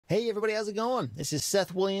Hey everybody, how's it going? This is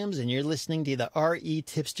Seth Williams and you're listening to the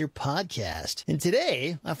REtipster podcast. And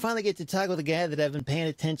today, I finally get to talk with a guy that I've been paying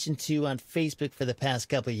attention to on Facebook for the past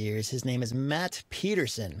couple of years. His name is Matt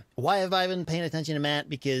Peterson. Why have I been paying attention to Matt?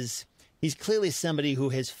 Because he's clearly somebody who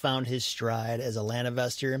has found his stride as a land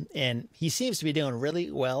investor, and he seems to be doing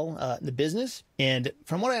really well in the business. And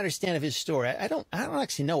from what I understand of his story, I don't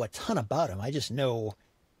actually know a ton about him. I just know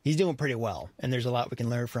he's doing pretty well, and there's a lot we can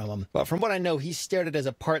learn from him. But from what I know, he started as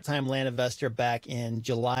a part-time land investor back in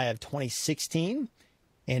July of 2016.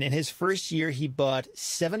 And in his first year, he bought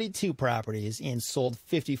 72 properties and sold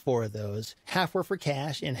 54 of those. Half were for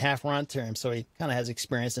cash and half were on term, so he kind of has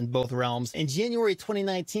experience in both realms. In January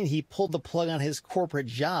 2019, he pulled the plug on his corporate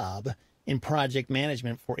job in project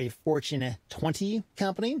management for a Fortune 20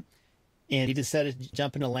 company. And he decided to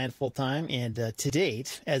jump into land full-time. And to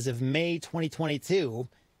date, as of May 2022,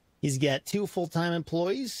 he's got 2 full-time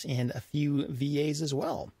employees and a few VAs as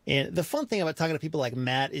well. And the fun thing about talking to people like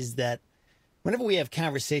Matt is that whenever we have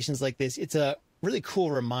conversations like this, it's a really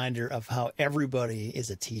cool reminder of how everybody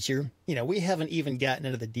is a teacher. You know, we haven't even gotten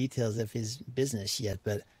into the details of his business yet,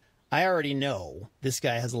 but I already know this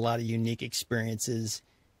guy has a lot of unique experiences,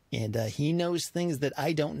 and he knows things that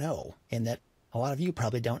I don't know and that a lot of you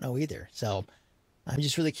probably don't know either. So I'm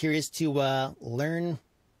just really curious to learn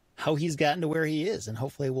how he's gotten to where he is, and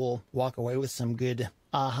hopefully we'll walk away with some good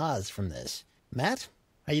ahas from this. Matt,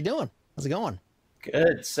 how you doing? How's it going?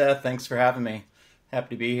 Good, Seth. Thanks for having me. Happy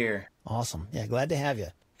to be here. Awesome. Yeah, glad to have you.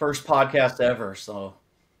 First podcast ever, so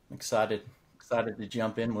I'm excited to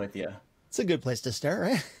jump in with you. It's a good place to start,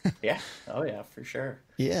 right? Yeah. Oh, yeah, for sure.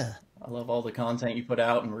 Yeah. I love all the content you put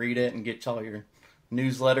out and read it and get all your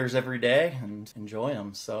newsletters every day and enjoy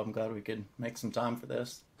them. So I'm glad we could make some time for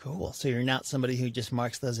this. Cool. So you're not somebody who just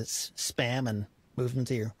marks those as spam and moves them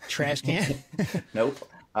to your trash can? Nope.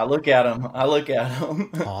 I look at them.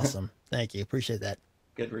 Awesome. Thank you. Appreciate that.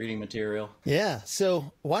 Good reading material. Yeah.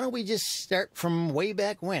 So why don't we just start from way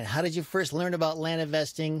back when? How did you first learn about land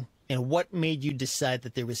investing, and what made you decide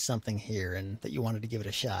that there was something here and that you wanted to give it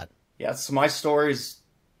a shot? Yeah. So my story's,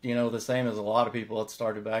 the same as a lot of people. It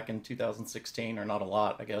started back in 2016, or not a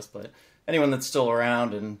lot, I guess, but anyone that's still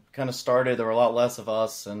around and kind of started, there were a lot less of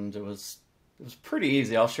us, and it was pretty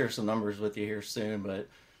easy. I'll share some numbers with you here soon, but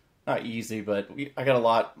not easy, but I got a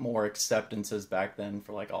lot more acceptances back then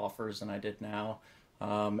for like offers than I did now.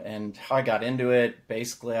 And how I got into it,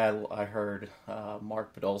 basically I heard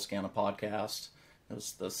Mark Podolsky on a podcast. It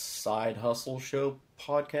was the Side Hustle Show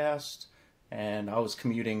podcast. And I was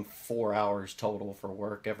commuting 4 hours total for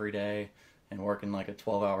work every day and working like a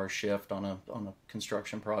 12-hour shift on a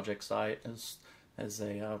construction project site as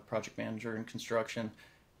a project manager in construction,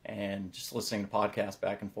 and just listening to podcasts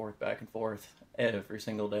back and forth every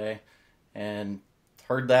single day. And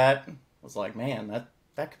heard that, was like, man,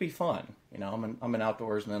 that could be fun. I'm an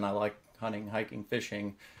outdoorsman. I like hunting, hiking,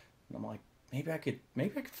 fishing. And I'm like, maybe I could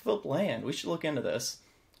flip land. We should look into this.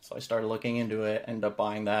 So I started looking into it, ended up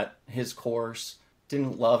buying his course.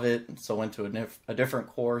 Didn't love it, so went to a different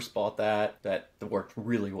course, bought that worked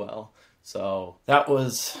really well. So that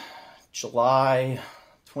was July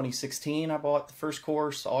 2016, I bought the first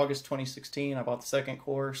course. August 2016, I bought the second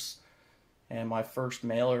course. And my first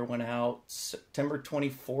mailer went out September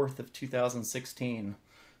 24th of 2016.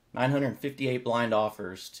 958 blind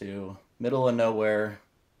offers to middle of nowhere,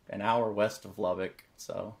 an hour west of Lubbock.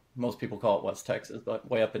 So most people call it West Texas, but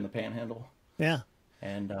way up in the Panhandle. Yeah.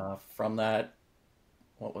 And from that,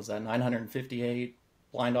 what was that, 958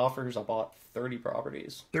 blind offers, I bought 30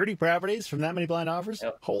 properties. 30 properties from that many blind offers?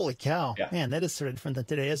 Yep. Holy cow. Yeah. Man, that is sort of different than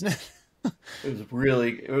today, isn't it?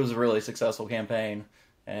 It was a really successful campaign.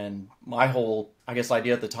 And my whole, I guess,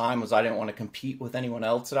 idea at the time was I didn't want to compete with anyone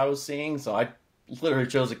else that I was seeing. So I literally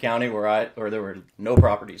chose a county where there were no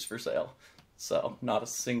properties for sale. So not a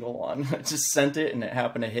single one. I just sent it and it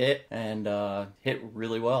happened to hit, and hit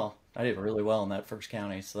really well. I did really well in that first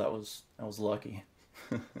county. So that was lucky.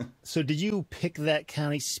 So did you pick that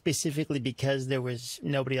county specifically because there was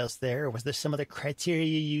nobody else there? Or was there some other criteria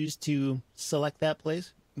you used to select that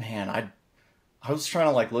place? Man, I was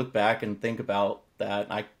trying to look back and think about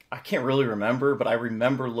that. I can't really remember, but I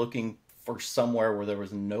remember looking for somewhere where there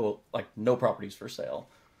was no properties for sale.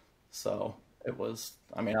 So it was,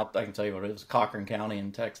 I can tell you what it was, Cochran County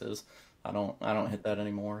in Texas. I don't hit that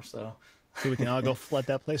anymore. So we can all go flood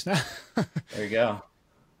that place now. There you go.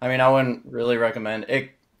 I wouldn't really recommend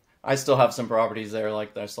it. I still have some properties there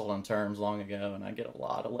that I sold on terms long ago, and I get a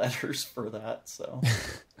lot of letters for that. So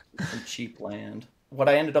some cheap land. What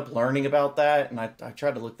I ended up learning about that, and I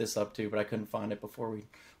tried to look this up too, but I couldn't find it before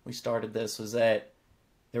we started this, was that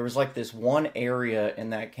there was this one area in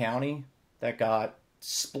that county that got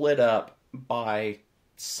split up by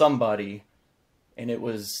somebody, and it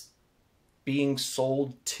was being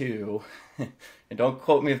sold to, and don't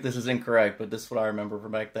quote me if this is incorrect, but this is what I remember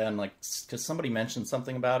from back then, like, because somebody mentioned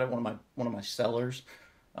something about it, one of my sellers,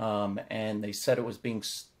 and they said it was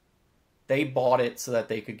they bought it so that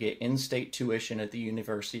they could get in-state tuition at the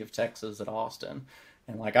University of Texas at Austin.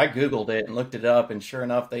 And like, I Googled it and looked it up, and sure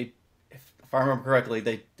enough, if I remember correctly,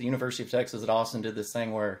 the University of Texas at Austin did this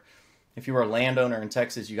thing where if you were a landowner in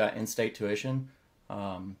Texas, you got in-state tuition.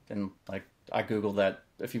 And like, I Googled that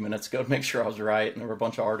a few minutes ago to make sure I was right, and there were a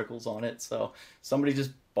bunch of articles on it. So somebody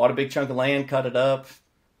just bought a big chunk of land, cut it up.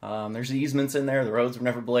 There's easements in there. The roads were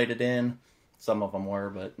never bladed in. Some of them were,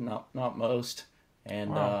 but not most.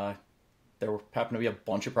 And wow. There happened to be a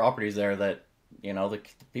bunch of properties there that, the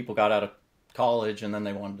people got out of college and then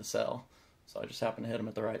they wanted to sell. So I just happened to hit them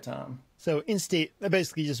at the right time. So in-state, that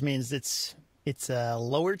basically just means it's a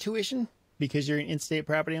lower tuition because you're an in-state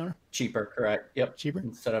property owner? Cheaper, correct. Yep. Cheaper?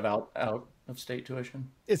 Instead of out of state tuition.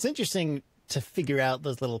 It's interesting to figure out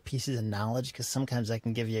those little pieces of knowledge, because sometimes that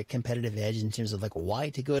can give you a competitive edge in terms of like why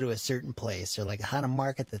to go to a certain place or like how to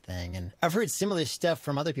market the thing. And I've heard similar stuff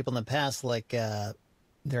from other people in the past, like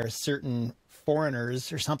there are certain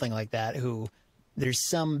foreigners or something like that who there's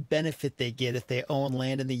some benefit they get if they own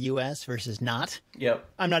land in the U.S. versus not. Yep.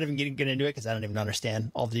 I'm not even getting into it because I don't even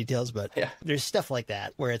understand all the details, but yeah, there's stuff like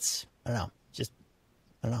that where it's, I don't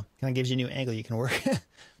know, kind of gives you a new angle you can work.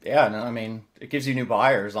 Yeah, no, I mean, it gives you new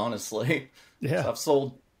buyers, honestly. Yeah.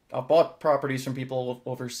 So I've bought properties from people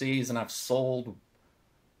overseas, and I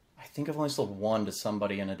think I've only sold one to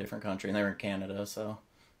somebody in a different country, and they were in Canada, so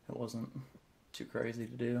it wasn't too crazy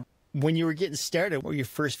to do. When you were getting started, what were your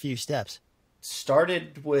first few steps?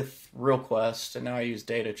 Started with RealQuest, and now I use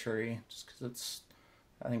DataTree, just because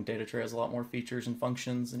I think DataTree has a lot more features and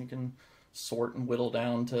functions, and you can sort and whittle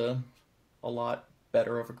down to a lot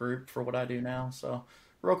better of a group for what I do now. So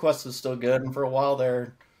RealQuest is still good, and for a while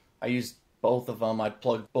there, I used both of them. I'd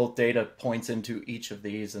plug both data points into each of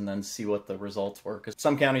these and then see what the results were, because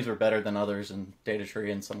some counties were better than others in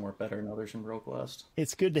DataTree, and some were better than others in RealQuest.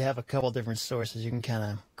 It's good to have a couple different sources. You can kind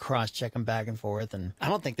of cross-check them back and forth, and I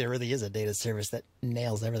don't think there really is a data service that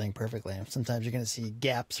nails everything perfectly. Sometimes you're going to see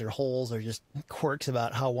gaps or holes or just quirks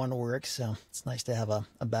about how one works, so it's nice to have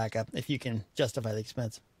a backup if you can justify the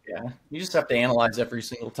expense. Yeah, you just have to analyze every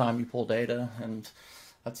single time you pull data, and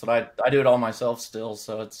that's what I do it all myself still,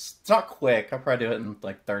 so it's not quick. I probably do it in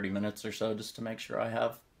like 30 minutes or so just to make sure I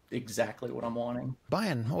have exactly what I'm wanting.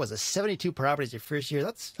 Buying, 72 properties your first year?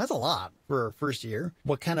 That's a lot for a first year.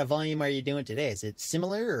 What kind of volume are you doing today? Is it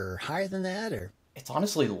similar or higher than that, or? It's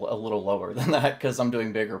honestly a little lower than that because I'm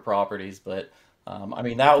doing bigger properties, but I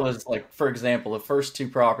mean, that was like, for example, the first two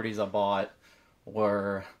properties I bought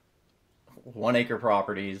were 1 acre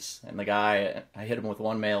properties, and the guy, I hit him with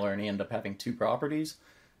one mailer and he ended up having two properties,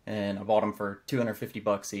 and I bought them for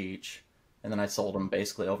 $250 each, and then I sold them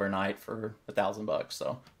basically overnight for $1,000.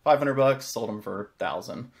 So $500, sold them for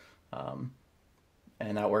 $1,000.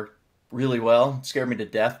 And that worked really well. It scared me to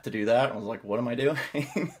death to do that. I was like, what am I doing?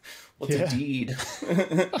 What's a deed?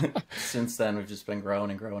 Since then, we've just been growing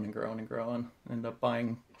and growing and growing and growing. Ended up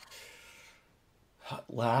buying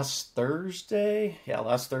last Thursday,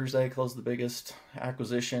 closed the biggest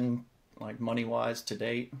acquisition, like money-wise, to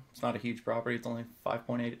date. It's not a huge property. It's only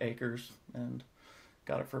 5.8 acres, and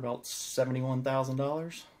got it for about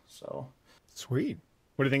 $71,000. So sweet.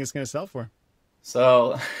 What do you think it's going to sell for?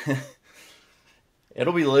 So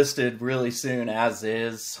it'll be listed really soon as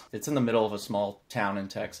is. It's in the middle of a small town in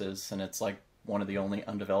Texas, and it's like one of the only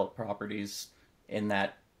undeveloped properties in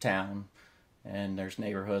that town. And there's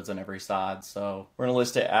neighborhoods on every side. So we're going to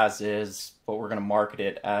list it as is, but we're going to market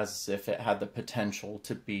it as if it had the potential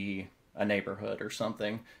to be a neighborhood or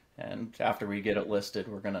something. And after we get it listed,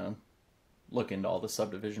 we're going to look into all the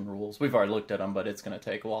subdivision rules. We've already looked at them, but it's going to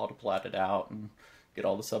take a while to plat it out and get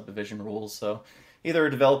all the subdivision rules. So either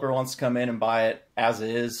a developer wants to come in and buy it as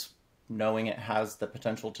is, knowing it has the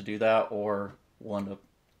potential to do that, or we'll end up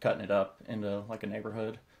cutting it up into like a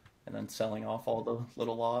neighborhood and then selling off all the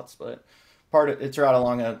little lots. But it's right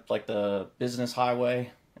along the business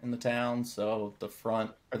highway in the town. So the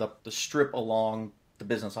front, or the strip along the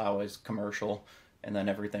business highway is commercial, and then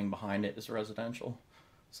everything behind it is residential.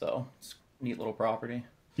 So it's a neat little property.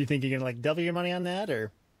 Do you think you're going to double your money on that,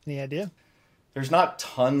 or any idea? There's not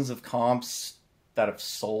tons of comps that have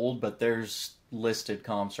sold, but there's listed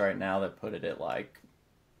comps right now that put it at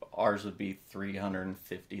ours would be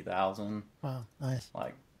 $350,000. Wow, nice.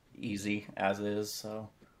 Easy as is. So.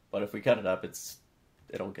 But if we cut it up,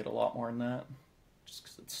 it'll get a lot more than that, just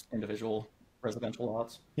because it's individual residential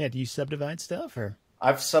lots. Yeah, do you subdivide stuff, or?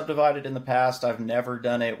 I've subdivided in the past. I've never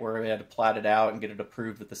done it where we had to plat it out and get it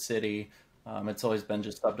approved with the city. It's always been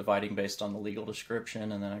just subdividing based on the legal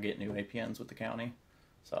description, and then I get new APNs with the county.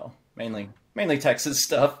 So mainly Texas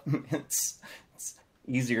stuff. It's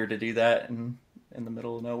easier to do that in the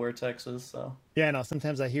middle of nowhere, Texas. So Yeah, I know.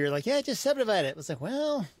 Sometimes I hear like, yeah, just subdivide it. It's like,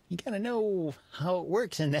 well, you gotta know how it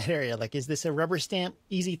works in that area. Like, is this a rubber stamp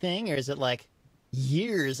easy thing, or is it like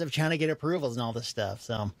years of trying to get approvals and all this stuff?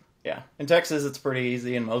 So yeah, in Texas it's pretty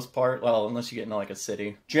easy in most part. Well, unless you get into like a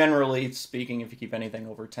city. Generally speaking, if you keep anything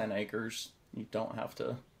over 10 acres, you don't have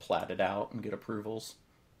to plat it out and get approvals.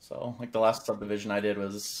 So like the last subdivision I did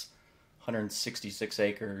was 166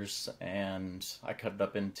 acres, and I cut it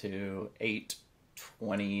up into 8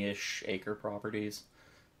 20-ish acre properties,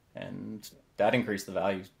 and that increased the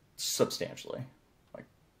value substantially, like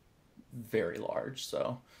very large.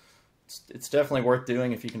 So it's definitely worth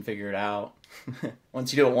doing if you can figure it out.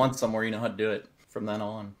 Once you do it once somewhere, you know how to do it from then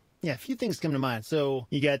on. yeah, a few things come to mind. So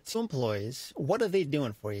you got 2 employees. What are they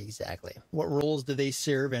doing for you exactly? What roles do they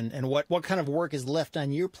serve, and what kind of work is left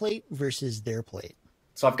on your plate versus their plate?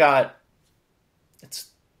 So I've got it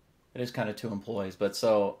is kind of 2 employees, but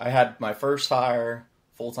so I had my first hire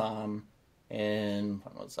full time in,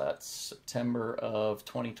 when was that, September of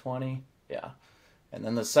 2020? Yeah. And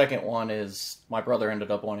then the second one is my brother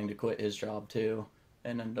ended up wanting to quit his job too,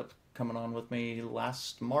 and ended up coming on with me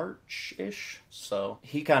last March-ish. So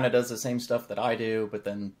he kind of does the same stuff that I do, but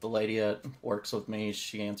then the lady that works with me,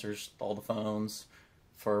 she answers all the phones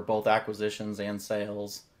for both acquisitions and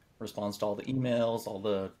sales, responds to all the emails,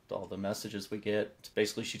 all the messages we get.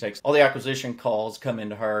 Basically, she takes all the acquisition calls, come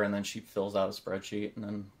into her, and then she fills out a spreadsheet, and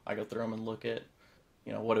then I go through them and look at,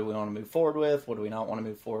 what do we want to move forward with, what do we not want to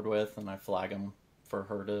move forward with, and I flag them for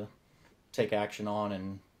her to take action on.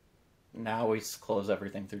 And now we close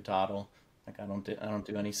everything through title. Like I don't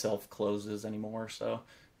do any self closes anymore, so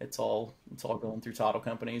it's all going through title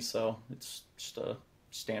companies. So it's just a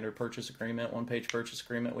standard purchase agreement, 1-page purchase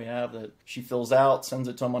agreement we have that she fills out, sends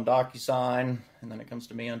it to them on DocuSign, and then it comes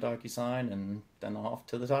to me on DocuSign, and then off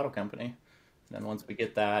to the title company. And then once we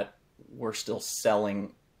get that, we're still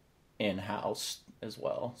selling in-house as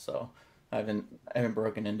well. So I haven't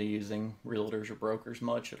broken into using realtors or brokers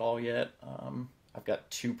much at all yet. I've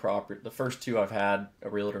got 2 property. The first 2 I've had a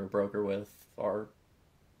realtor or broker with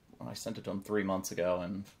I sent it to them 3 months ago,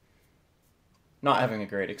 and not having a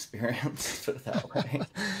great experience, put it that way.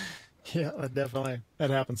 Yeah, that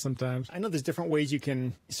happens sometimes. I know there's different ways you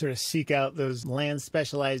can sort of seek out those land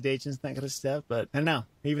specialized agents and that kind of stuff, but I don't know.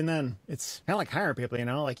 Even then, it's kind of like hiring people,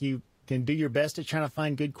 like you can do your best at trying to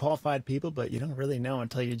find good qualified people, but you don't really know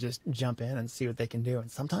until you just jump in and see what they can do.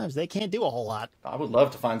 And sometimes they can't do a whole lot. I would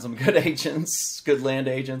love to find some good agents, good land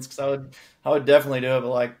agents, because I would definitely do it.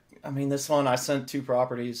 But this one, I sent 2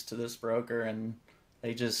 properties to this broker, and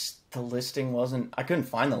the listing wasn't, I couldn't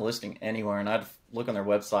find the listing anywhere, and I'd look on their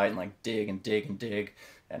website and dig and dig and dig,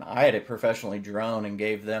 and I had it professionally drone and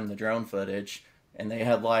gave them the drone footage, and they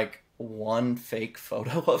had 1 fake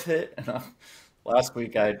photo of it. And last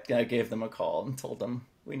week I gave them a call and told them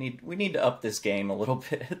we need to up this game a little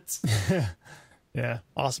bit. Yeah,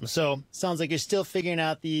 awesome. So sounds like you're still figuring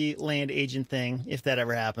out the land agent thing, if that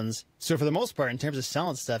ever happens. So for the most part, in terms of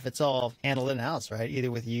selling stuff, it's all handled in-house, right?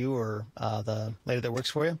 Either with you or the lady that works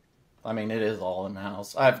for you? It is all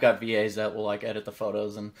in-house. I've got VAs that will edit the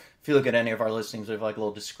photos, and if you look at any of our listings, we have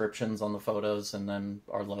little descriptions on the photos and then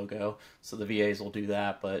our logo. So the VAs will do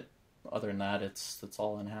that, but other than that, it's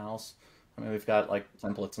all in-house. We've got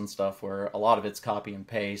templates and stuff where a lot of it's copy and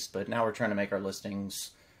paste, but now we're trying to make our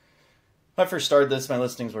listings. When I first started this, my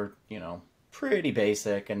listings were, pretty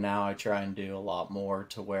basic, and now I try and do a lot more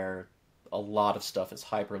to where a lot of stuff is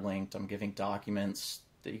hyperlinked. I'm giving documents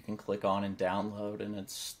that you can click on and download, and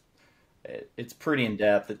it's pretty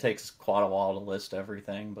in-depth. It takes quite a while to list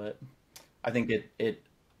everything, but I think it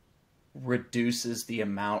reduces the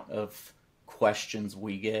amount of questions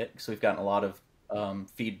we get. So we've gotten a lot of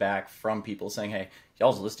feedback from people saying, hey,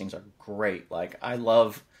 y'all's listings are great. I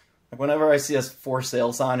love, whenever I see a for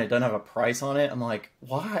sale sign, it doesn't have a price on it, I'm like,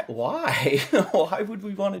 why? Why would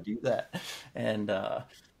we want to do that? And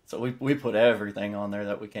so we put everything on there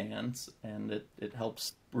that we can, and it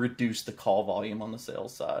helps reduce the call volume on the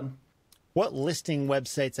sales side. What listing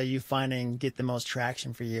websites are you finding get the most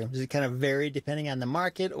traction for you? Does it kind of vary depending on the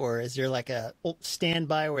market, or is there a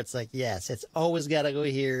standby where it's yes, it's always got to go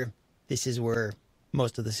here. This is where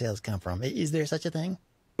most of the sales come from. Is there such a thing?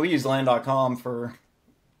 We use land.com for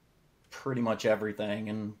pretty much everything,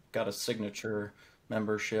 and got a signature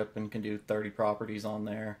membership and can do 30 properties on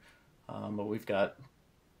there. But I've got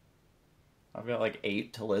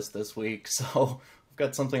 8 to list this week, so I've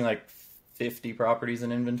got something 15 50 properties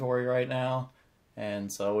in inventory right now.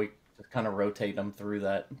 And so we just kind of rotate them through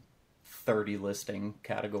that 30 listing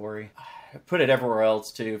category. I put it everywhere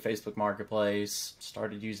else too. Facebook Marketplace,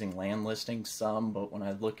 started using land listings some, but when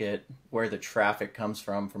I look at where the traffic comes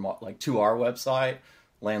from like to our website,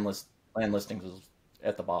 land listings is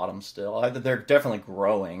at the bottom still. They're definitely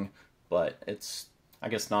growing, but it's, I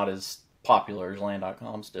guess, not as popular as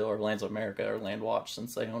land.com still, or Lands of America or Landwatch,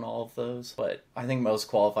 since they own all of those. But I think most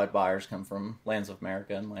qualified buyers come from Lands of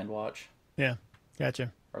America and Landwatch. Yeah,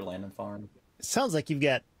 gotcha. Or Land and Farm. It sounds like you've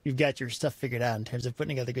got your stuff figured out in terms of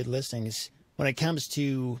putting together good listings. When it comes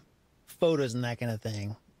to photos and that kind of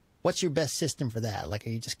thing, what's your best system for that? Like,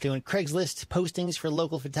 are you just doing Craigslist postings for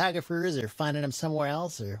local photographers, or finding them somewhere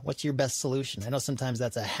else, or what's your best solution? I know sometimes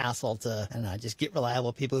that's a hassle to, I don't know, just get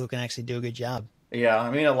reliable people who can actually do a good job. Yeah,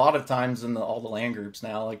 I mean, a lot of times in all the land groups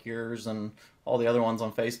now, like yours and all the other ones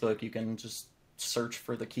on Facebook, you can just search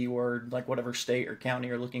for the keyword, like whatever state or county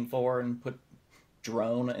you're looking for, and put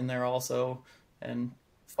drone in there also, and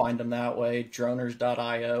find them that way.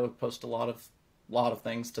 Droners.io, post a lot of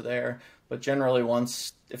things to there. But generally,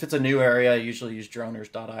 if it's a new area, I usually use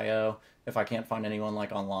Droners.io. If I can't find anyone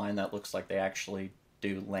like online that looks like they actually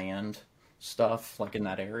do land stuff like in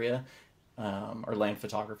that area, or land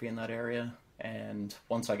photography in that area. And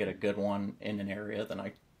once I get a good one in an area, then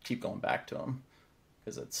I keep going back to them,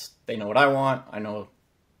 because they know what I want, I know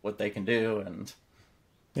what they can do, and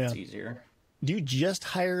it's easier. Do you just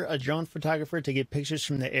hire a drone photographer to get pictures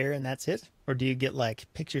from the air and that's it? Or do you get like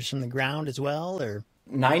pictures from the ground as well? Or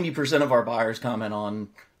 90% of our buyers comment on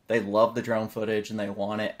they love the drone footage and they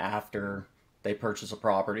want it after they purchase a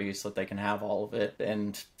property so that they can have all of it.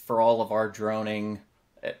 And for all of our droning,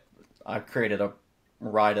 I've created a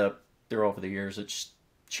write-up through over the years. It's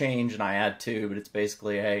changed and I add to, but it's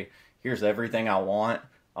basically, hey, here's everything I want.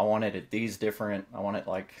 I want it at these different, I want it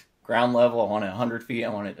like ground level, I want it 100 feet, I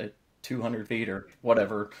want it at 200 feet or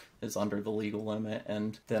whatever is under the legal limit.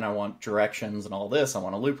 And then I want directions and all this. I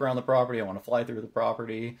want to loop around the property. I want to fly through the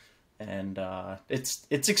property. And it's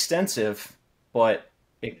extensive, but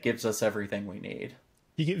it gives us everything we need.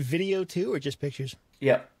 You get video too, or just pictures?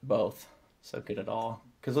 Yep, both. So get it all.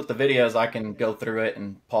 Because with the videos, I can go through it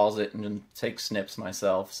and pause it and then take snips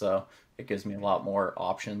myself. So it gives me a lot more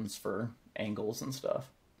options for angles and stuff.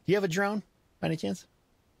 Do you have a drone by any chance?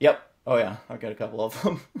 Yep. Oh yeah, I've got a couple of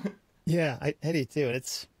them. Yeah, I do too. And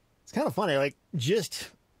it's kind of funny, like just,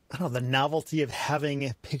 I don't know, the novelty of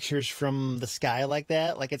having pictures from the sky like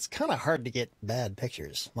that. Like, it's kind of hard to get bad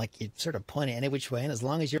pictures. Like, you sort of point it any which way, and as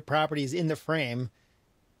long as your property is in the frame,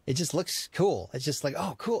 it just looks cool. It's just like,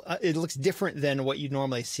 oh, cool. It looks different than what you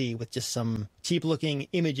normally see with just some cheap looking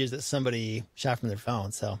images that somebody shot from their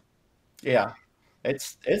phone. So yeah,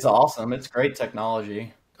 it's awesome. It's great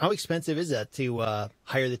technology. How expensive is that to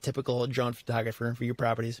hire the typical drone photographer for your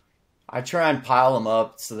properties? I try and pile them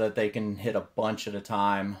up so that they can hit a bunch at a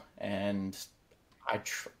time, and I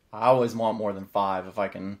always want more than 5 if I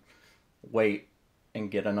can wait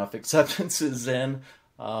and get enough acceptances in.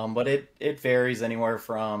 But it varies anywhere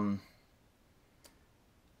from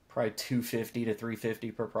probably $250 to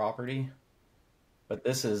 $350 per property. But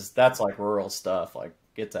that's like rural stuff. Like,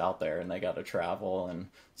 gets out there and they got to travel, and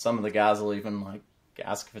some of the guys will even like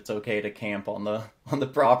ask if it's okay to camp on the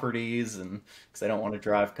properties, and because they don't want to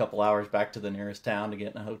drive a couple hours back to the nearest town to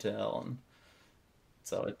get in a hotel. And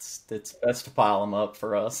so it's best to pile them up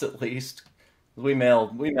for us, at least. We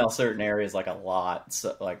mail certain areas like a lot,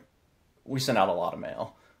 so like we send out a lot of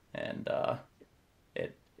mail, and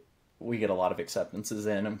we get a lot of acceptances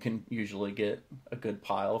in and can usually get a good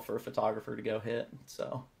pile for a photographer to go hit.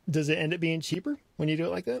 So does it end up being cheaper when you do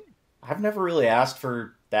it like that? I've never really asked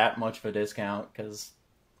for that much of a discount, because,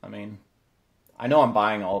 I mean, I know I'm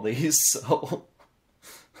buying all these, so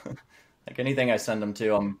like anything I send them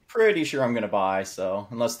to, I'm pretty sure I'm going to buy. So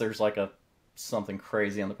unless there's like something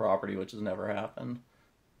crazy on the property, which has never happened.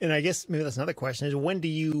 And I guess maybe that's another question is,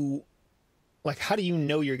 how do you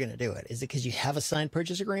know you're going to do it? Is it because you have a signed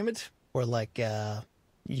purchase agreement, or like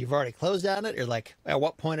you've already closed on it, or like at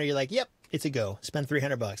what point are you like, yep, it's a go, spend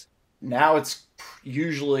 $300? Now it's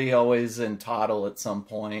usually always in title at some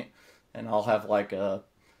point, and I'll have like a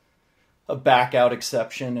back out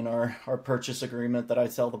exception in our purchase agreement that I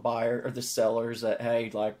tell the buyer or the sellers that, hey,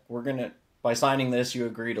 like, by signing this, you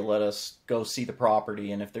agree to let us go see the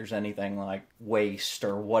property, and if there's anything like waste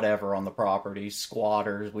or whatever on the property,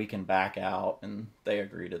 squatters, we can back out, and they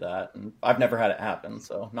agree to that. And I've never had it happen,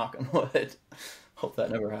 so knock on wood. Hope that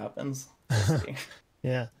never happens. We'll see.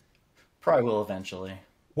 Yeah. Probably will eventually.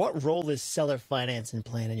 What role is seller financing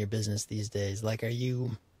playing in your business these days? Like, are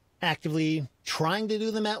you actively trying to do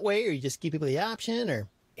them that way, or you just give people the option, or?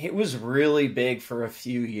 It was really big for a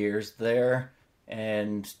few years there,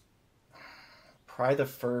 and probably the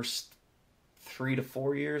first 3 to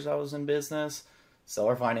 4 years I was in business,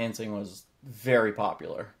 seller financing was very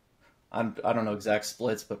popular. I don't know exact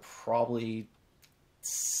splits, but probably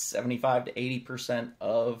 75 to 80%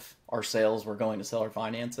 of our sales were going to seller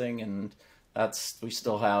financing, and we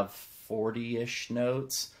still have 40-ish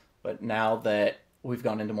notes. But now that we've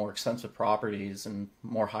gone into more expensive properties and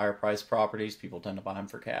more higher priced properties, people tend to buy them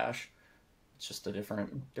for cash. It's just a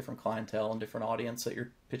different clientele and different audience that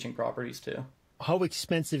you're pitching properties to. How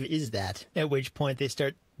expensive is that? At which point they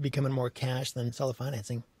start becoming more cash than seller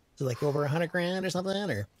financing? So like over 100 grand or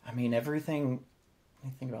something? Or I mean, everything.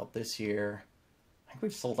 When you think about this year, I think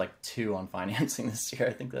we've sold like 2 on financing this year.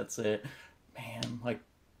 I think that's it. Man, like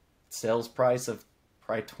sales price of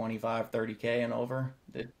probably 25, 30K and over.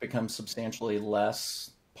 It becomes substantially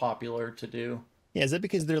less popular to do. yeah, is that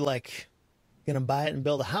because they're like gonna buy it and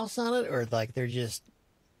build a house on it, or like they're just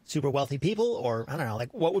super wealthy people, or I don't know,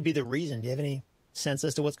 like what would be the reason? Do you have any sense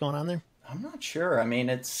as to what's going on there? I'm not sure. I mean,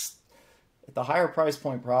 it's at the higher price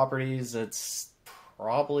point properties, it's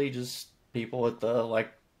probably just people with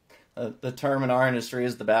the term in our industry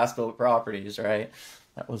is the bass boat properties, right?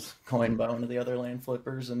 That was coined by one of the other land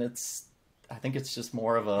flippers, and I think it's just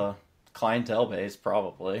more of a clientele base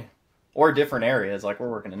probably, or different areas. Like we're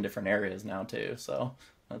working in different areas now too, so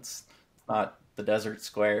that's not the desert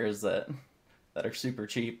squares that are super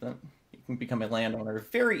cheap. That you can become a landowner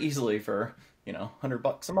very easily for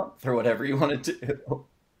 $100 a month or whatever you want to do.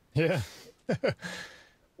 Yeah.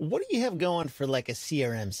 What do you have going for like a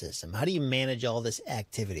CRM system? How do you manage all this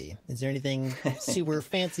activity? Is there anything super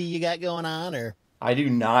fancy you got going on, or? I do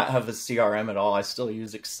not have a CRM at all. I still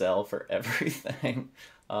use Excel for everything.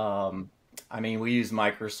 I mean, we use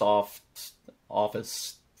Microsoft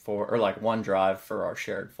Office or like OneDrive for our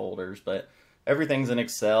shared folders, but everything's in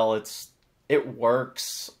Excel. It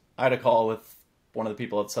works. I had a call with one of the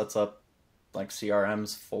people that sets up like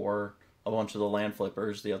CRMs for a bunch of the land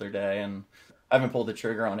flippers the other day, and I haven't pulled the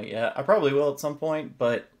trigger on it yet. I probably will at some point,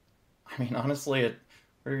 but I mean, honestly,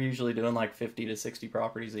 we're usually doing like 50 to 60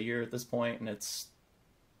 properties a year at this point, and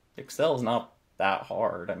Excel is not that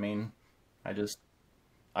hard. I mean, I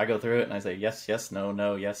go through it and I say yes, yes, no,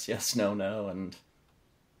 no, yes, yes, no, no, and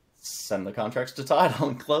send the contracts to title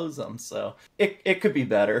and close them. So it could be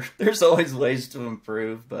better. There's always ways to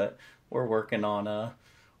improve, but we're working on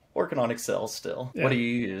Excel still. Yeah. What do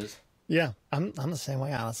you use? Yeah, I'm the same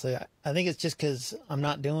way, honestly. I think it's just because I'm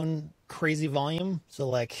not doing crazy volume. So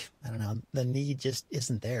like, I don't know, the need just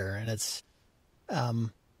isn't there. And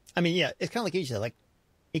I mean, yeah, it's kind of like you said, like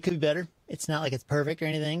it could be better. It's not like it's perfect or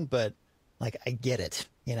anything, but like, I get it.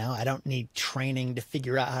 I don't need training to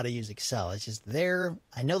figure out how to use Excel. It's just there.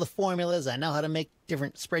 I know the formulas. I know how to make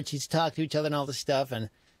different spreadsheets talk to each other and all this stuff. And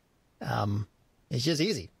it's just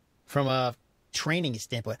easy from a training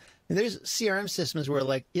standpoint. And there's CRM systems where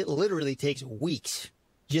like it literally takes weeks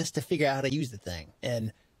just to figure out how to use the thing.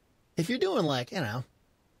 And if you're doing like,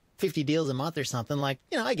 50 deals a month or something, like,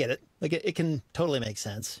 I get it. Like it can totally make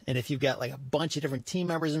sense. And if you've got like a bunch of different team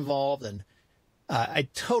members involved, and I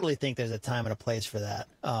totally think there's a time and a place for that.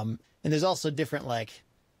 And there's also different like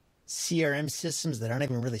CRM systems that aren't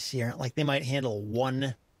even really CRM. Like they might handle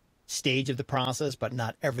one stage of the process, but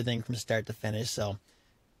not everything from start to finish. So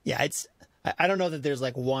yeah, I don't know that there's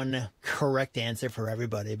like one correct answer for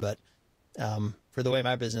everybody, but for the way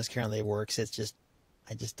my business currently works,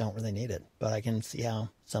 I just don't really need it, but I can see how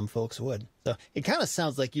some folks would. So it kind of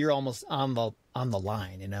sounds like you're almost on the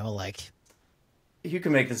line, like you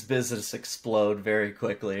can make this business explode very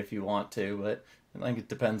quickly if you want to, but I think it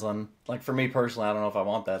depends on, like for me personally, I don't know if I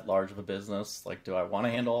want that large of a business. Like, do I want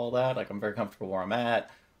to handle all that? Like, I'm very comfortable where I'm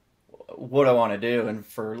at. What I want to do, and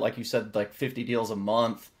for, like you said, like 50 deals a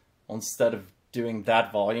month, instead of doing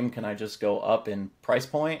that volume, can I just go up in price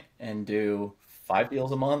point and do 5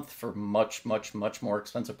 deals a month for much, much, much more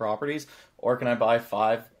expensive properties? Or can I buy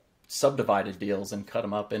 5 subdivided deals and cut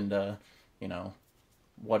them up into,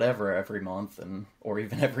 whatever every month, or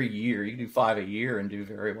even every year? You can do 5 a year and do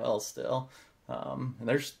very well still. And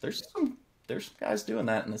there's some guys doing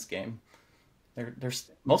that in this game.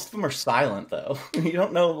 There's most of them are silent though. You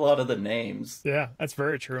don't know a lot of the names. Yeah, that's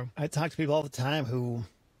very true. I talk to people all the time who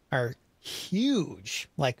are huge,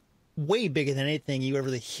 like way bigger than anything you ever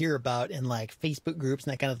really hear about in like Facebook groups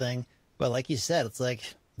and that kind of thing. But like you said, it's like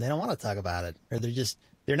they don't want to talk about it, or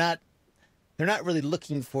they're not really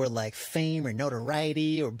looking for like fame or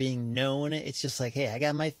notoriety or being known. It's just like, hey, I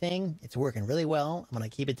got my thing. It's working really well. I'm going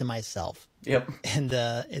to keep it to myself. Yep. And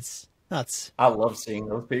it's nuts. I love seeing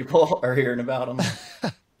those people or hearing about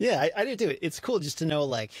them. Yeah, I do too. It's cool just to know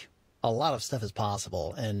like a lot of stuff is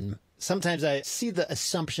possible. And sometimes I see the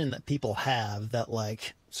assumption that people have that,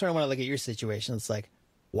 like, sort of when I look at your situation, it's like,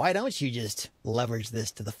 why don't you just leverage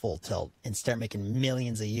this to the full tilt and start making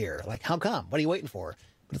millions a year? Like, how come? What are you waiting for?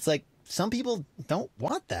 But it's like, some people don't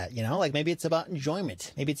want that, you know? Like, maybe it's about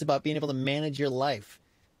enjoyment. Maybe it's about being able to manage your life.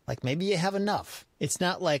 Like, maybe you have enough. It's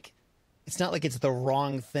not like it's the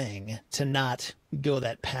wrong thing to not go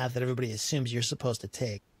that path that everybody assumes you're supposed to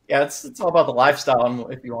take. Yeah, it's all about the lifestyle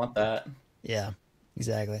and if you want that. Yeah,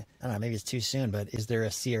 exactly. I don't know, maybe it's too soon, but is there a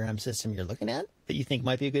CRM system you're looking at that you think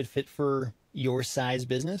might be a good fit for your size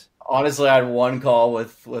business? Honestly, I had one call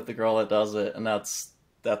with the girl that does it, and that's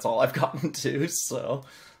all I've gotten to. So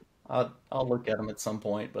I'll look at them at some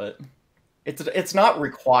point, but it's not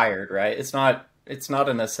required, right? It's not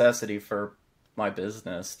a necessity for my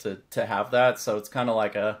business to have that. So it's kind of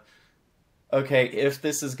like okay, if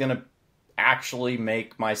this is gonna actually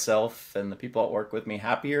make myself and the people that work with me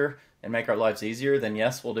happier and make our lives easier, then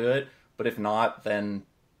yes, we'll do it. But if not, then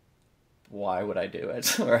why would I do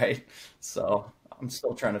it? Right? So I'm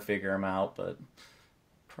still trying to figure them out, but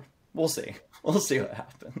we'll see. We'll see what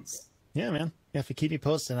happens. Yeah, man. You have to keep me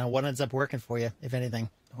posted on what ends up working for you, if anything.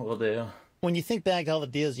 We'll do. When you think back to all the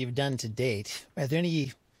deals you've done to date, are there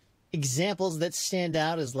any examples that stand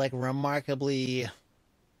out as like remarkably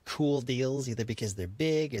cool deals, either because they're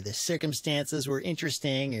big or the circumstances were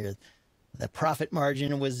interesting or the profit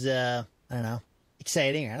margin was, I don't know,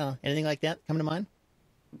 exciting, or I don't know, anything like that come to mind?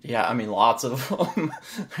 Yeah, I mean, lots of them.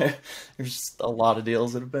 There's a lot of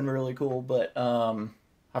deals that have been really cool, but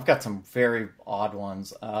I've got some very odd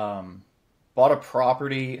ones. Bought a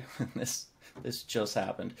property. This just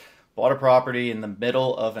happened. Bought a property in the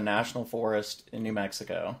middle of a national forest in New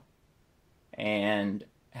Mexico, and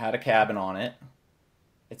had a cabin on it.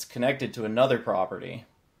 It's connected to another property,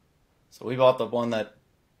 so we bought the one that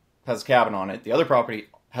has a cabin on it. The other property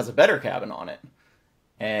has a better cabin on it.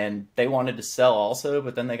 And they wanted to sell also,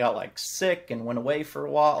 but then they got like sick and went away for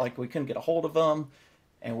a while. Like we couldn't get a hold of them.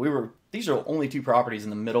 And these are only two properties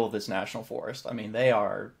in the middle of this national forest. I mean, they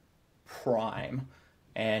are prime.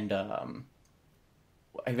 And I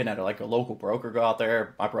even had like a local broker go out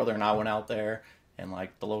there. My brother and I went out there, and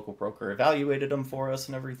like the local broker evaluated them for us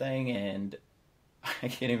and everything. And I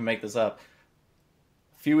can't even make this up.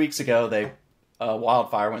 A few weeks ago,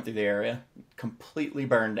 wildfire went through the area, completely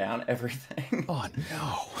burned down everything. Oh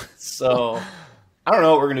no! So I don't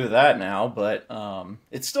know what we're gonna do with that now, but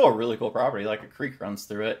it's still a really cool property. Like a creek runs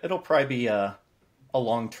through it. It'll probably be a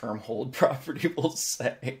long-term hold property, we'll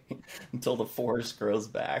say, until the forest grows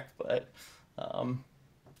back. But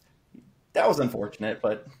that was unfortunate,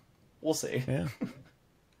 but we'll see. Yeah.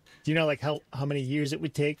 Do you know like how many years it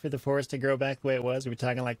would take for the forest to grow back the way it was? Are we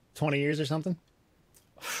talking like 20 years or something?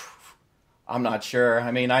 I'm not sure.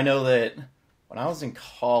 I mean, I know that when I was in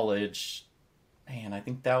college, man, I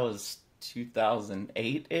think that was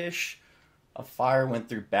 2008-ish, a fire went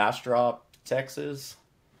through Bastrop, Texas,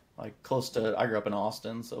 like close to, I grew up in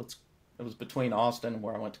Austin, so it was between Austin and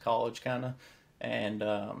where I went to college, kind of. And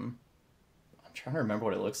I'm trying to remember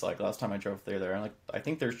what it looks like last time I drove through there. Like, I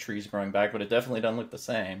think there's trees growing back, but it definitely doesn't look the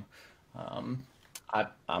same. I'm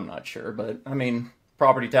not sure, but I mean,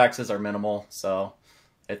 property taxes are minimal, so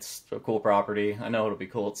it's a cool property. I know it'll be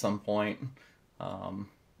cool at some point. I've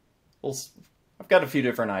got a few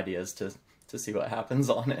different ideas to see what happens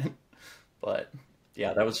on it, but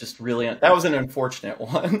yeah, that was an unfortunate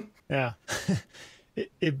one. Yeah.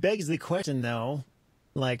 It begs the question though,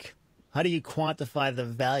 like, how do you quantify the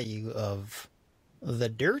value of the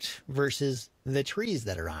dirt versus the trees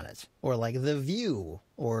that are on it, or like the view,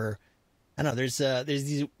 or I don't know, there's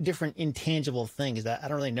these different intangible things that I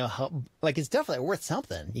don't really know how, like, it's definitely worth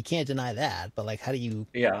something. You can't deny that, but like, how do you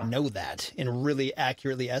know that and really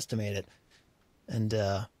accurately estimate it? And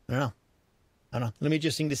I don't know. It'll be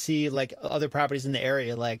interesting to see like other properties in the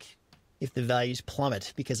area, like if the values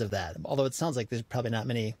plummet because of that. Although it sounds like there's probably not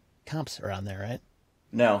many comps around there, right?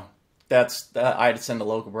 No, I had to send a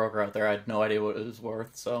local broker out there. I had no idea what it was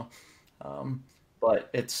worth. So,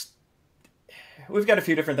 but we've got a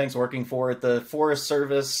few different things working for it. The Forest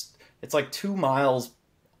Service, it's like 2 miles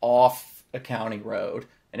off a county road,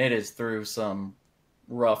 and it is through some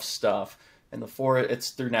rough stuff. And it's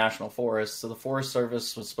through national forests. So the Forest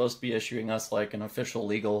Service was supposed to be issuing us like an official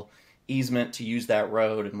legal easement to use that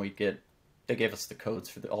road, and they gave us the codes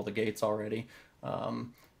for all the gates already.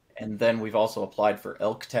 And then we've also applied for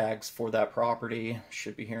elk tags for that property.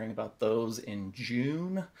 Should be hearing about those in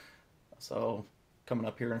June. So coming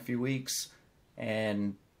up here in a few weeks.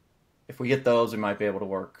 And if we get those, we might be able to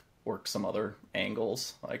work some other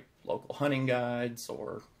angles, like local hunting guides,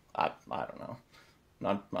 or I don't know.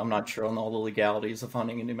 I'm not sure on all the legalities of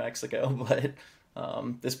hunting in New Mexico, but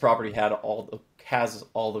this property has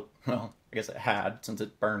all the, well, I guess it had since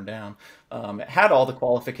it burned down. It had all the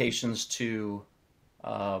qualifications to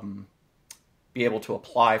be able to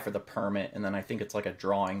apply for the permit, and then I think it's like a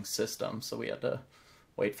drawing system, so we had to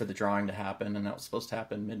wait for the drawing to happen, and that was supposed to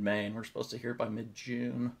happen mid-May, and we're supposed to hear by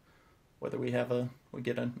mid-June whether we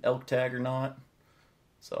get an elk tag or not.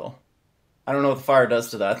 So I don't know what the fire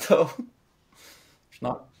does to that though. There's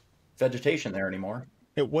not vegetation there anymore.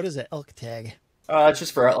 Hey, what is an elk tag? It's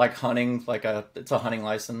just for like hunting, it's a hunting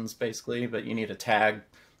license basically, but you need a tag,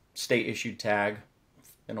 state issued tag,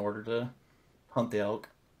 in order to hunt the elk.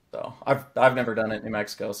 So I've never done it in New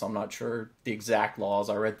Mexico, so I'm not sure the exact laws.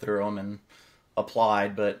 I read through them and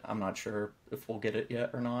applied, but I'm not sure if we'll get it yet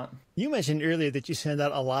or not. You mentioned earlier that you send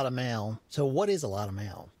out a lot of mail. So what is a lot of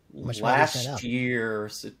mail? Last year,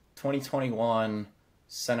 so 2021,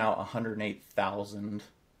 sent out 108,000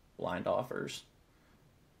 blind offers.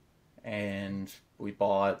 And we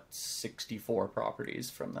bought 64 properties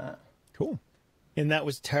from that. Cool. And that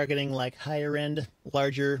was targeting like higher end,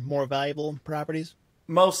 larger, more valuable properties?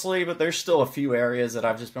 Mostly, but there's still a few areas that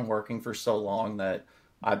I've just been working for so long that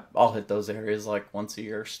I'll hit those areas like once a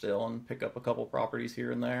year still and pick up a couple properties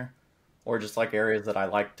here and there. Or just like areas that I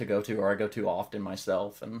like to go to or I go to often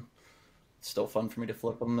myself, and it's still fun for me to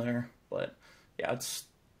flip them there. But yeah,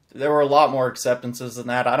 there were a lot more acceptances than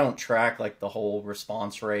that. I don't track like the whole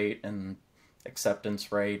response rate and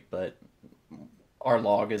acceptance rate, but our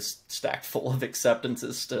log is stacked full of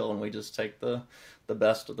acceptances still, and we just take the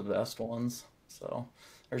best of the best ones. So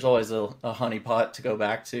there's always a honeypot to go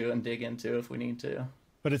back to and dig into if we need to.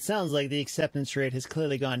 But it sounds like the acceptance rate has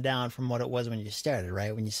clearly gone down from what it was when you started,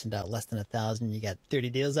 right? When you sent out less than 1,000, you got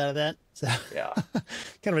 30 deals out of that. So yeah,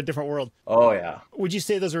 kind of a different world. Oh yeah. Would you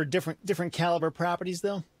say those are different caliber properties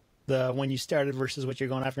though? The when you started versus what you're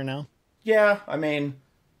going after now? Yeah, I mean,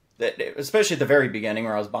 especially at the very beginning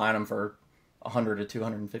where I was buying them for $100 to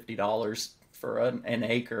 $250 for an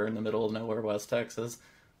acre in the middle of nowhere, West Texas,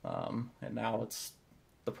 and now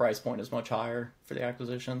the price point is much higher for the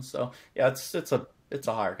acquisition. So yeah, it's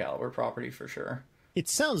a higher caliber property for sure. It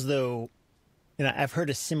sounds though, I've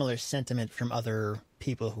heard a similar sentiment from other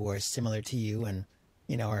people who are similar to you and,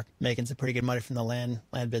 are making some pretty good money from the land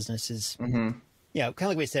businesses. Mm-hmm. Yeah, kind of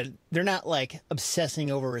like we said, they're not like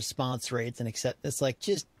obsessing over response rates it's like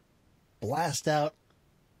just blast out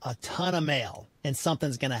a ton of mail and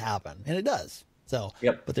something's going to happen. And it does. So,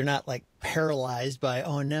 yep. But they're not like paralyzed by,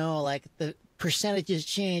 oh no, like the percentages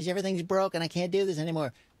changed, everything's broken, I can't do this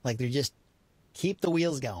anymore. Like they're just keep the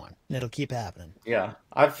wheels going and it'll keep happening. Yeah.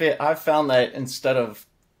 I've found that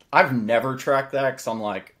I've never tracked that because I'm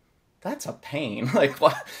like, that's a pain. Like,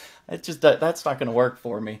 what? It's just that's not going to work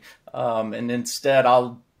for me. And instead,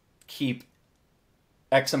 I'll keep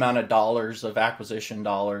X amount of dollars of acquisition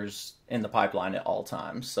dollars in the pipeline at all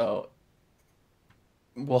times. So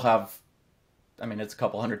we'll have, it's a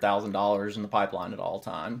couple $100,000 in the pipeline at all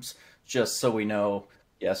times, just so we know,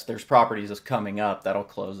 yes, there's properties that's coming up that'll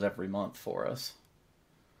close every month for us.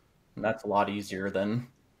 And that's a lot easier than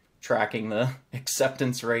tracking the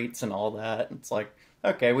acceptance rates and all that. It's like,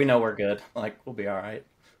 okay, we know we're good. Like, we'll be all right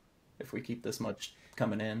if we keep this much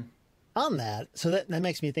coming in. On that, so that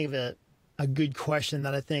makes me think of a good question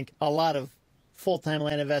that I think a lot of full-time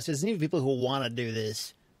land investors and even people who want to do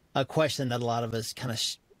this, a question that a lot of us kind of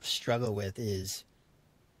struggle with is,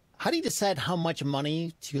 how do you decide how much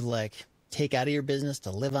money to like take out of your business to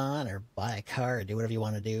live on or buy a car or do whatever you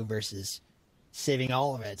want to do versus saving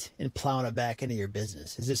all of it and plowing it back into your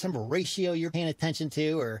business? Is there some ratio you're paying attention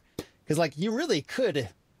to? Or because like you really could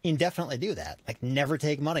indefinitely do that, like never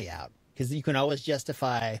take money out, because you can always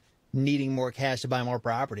justify needing more cash to buy more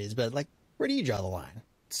properties. But like, where do you draw the line?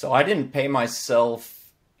 So I didn't pay myself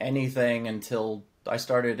anything until I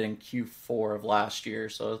started in Q4 of last year.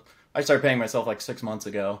 So I started paying myself like 6 months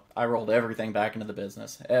ago. I rolled everything back into the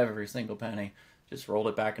business, every single penny. Just rolled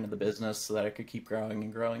it back into the business so that it could keep growing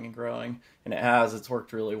and growing and growing. And it's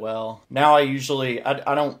worked really well. Now I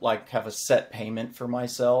don't like have a set payment for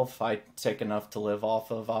myself. I take enough to live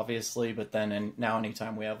off of, obviously, but then now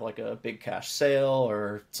anytime we have like a big cash sale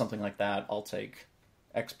or something like that, I'll take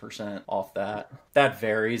X% off that. That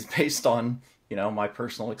varies based on, my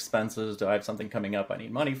personal expenses. Do I have something coming up I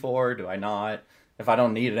need money for? Do I not? If I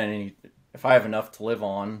don't need it if I have enough to live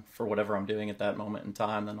on for whatever I'm doing at that moment in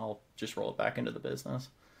time, then I'll just roll it back into the business.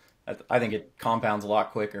 I think it compounds a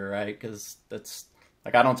lot quicker, right? Because that's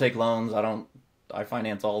like, I don't take loans. I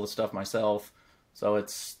finance all the stuff myself. So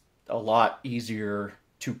it's a lot easier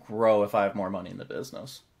to grow if I have more money in the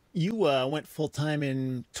business. You went full time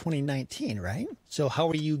in 2019, right? So how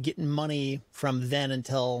were you getting money from then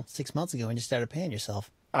until 6 months ago when you started paying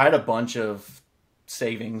yourself? I had a bunch of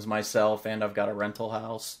savings myself, and I've got a rental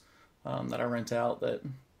house that I rent out that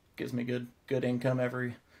gives me good income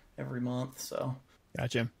every month. So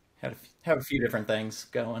Gotcha. have a few different things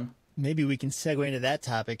going. Maybe we can segue into that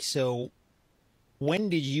topic. So when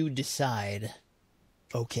did you decide,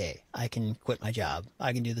 okay, I can quit my job.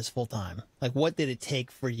 I can do this full time? Like, what did it take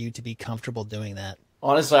for you to be comfortable doing that?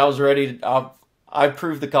 Honestly, I was ready to. I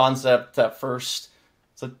proved the concept at first.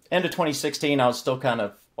 So end of 2016, I was still kind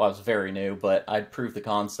of. Well, I was very new, but I'd proved the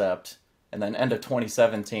concept. And then end of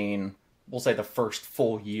 2017, we'll say the first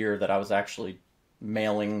full year that I was actually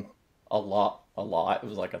mailing a lot. A lot. It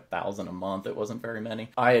was like 1,000 a month. It wasn't very many.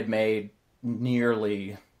 I had made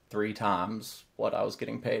nearly 3 times what I was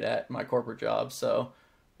getting paid at my corporate job. So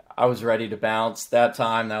I was ready to bounce. That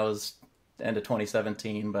time, that was end of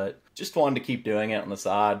 2017, but just wanted to keep doing it on the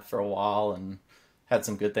side for a while, and had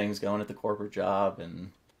some good things going at the corporate job,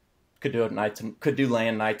 and could do it nights and could do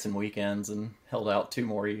land nights and weekends, and held out 2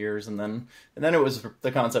 more years, and then it was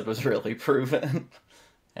the concept was really proven.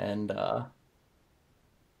 And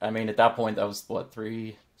I mean, at that point, that was what,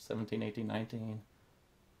 17, 18, 19,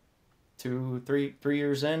 3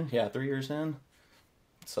 years in. Yeah, 3 years in.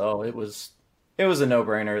 So it was a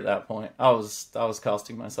no-brainer at that point. I was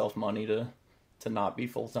costing myself money to not be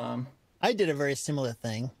full-time. I did a very similar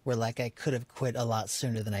thing where like I could have quit a lot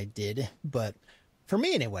sooner than I did. But for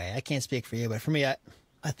me anyway, I can't speak for you, but for me, I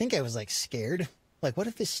think I was like scared. Like, what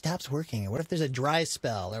if this stops working? Or what if there's a dry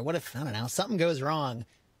spell? Or what if, I don't know, something goes wrong?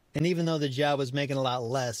 And even though the job was making a lot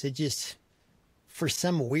less, it just, for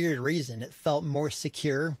some weird reason, it felt more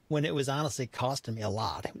secure when it was honestly costing me a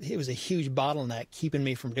lot. It was a huge bottleneck keeping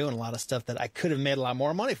me from doing a lot of stuff that I could have made a lot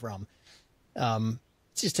more money from. It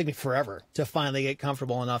just took me forever to finally get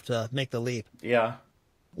comfortable enough to make the leap. Yeah.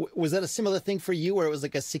 Was that a similar thing for you where it was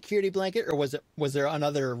like a security blanket, or was there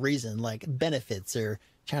another reason like benefits or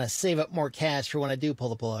trying to save up more cash for when I do pull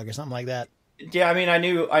the plug or something like that? Yeah, I mean, I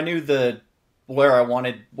knew what I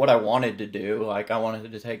wanted to do. Like, I wanted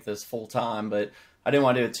to take this full time, but I didn't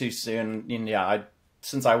want to do it too soon. And yeah,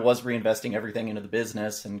 since I was reinvesting everything into the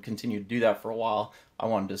business and continued to do that for a while, I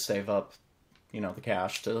wanted to save up, the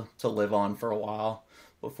cash to live on for a while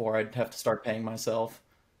before I'd have to start paying myself.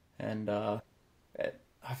 And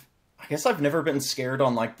I guess I've never been scared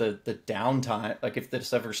on like the downtime, like if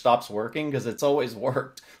this ever stops working, because it's always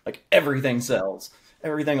worked. Like, everything sells,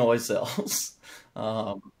 everything always sells.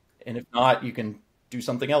 And if not, you can do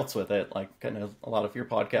something else with it. Like, kind of a lot of your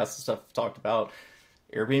podcasts and stuff talked about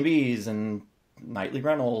Airbnbs and nightly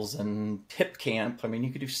rentals and tip camp. I mean,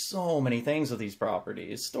 you could do so many things with these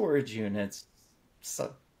properties, storage units,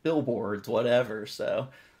 billboards, whatever. So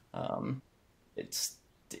um, it's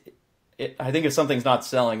I think if something's not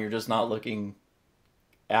selling, you're just not looking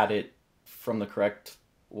at it from the correct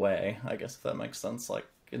way, I guess, if that makes sense. Like,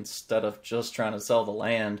 instead of just trying to sell the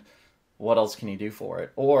land, what else can you do for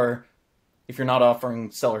it? Or if you're not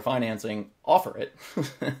offering seller financing, offer it.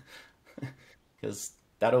 Because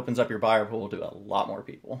that opens up your buyer pool to a lot more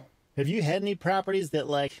people. Have you had any properties that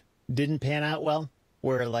like didn't pan out well?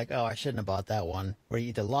 Where like, oh, I shouldn't have bought that one. Where you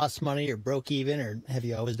either lost money or broke even, or have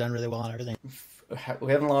you always done really well on everything?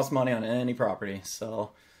 We haven't lost money on any property.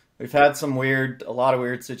 So we've had a lot of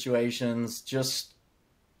weird situations. Just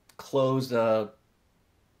closed a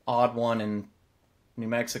odd one in New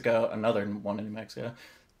Mexico, another one in New Mexico,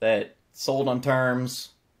 that sold on terms.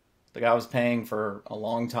 The guy was paying for a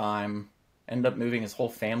long time, ended up moving his whole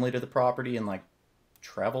family to the property in like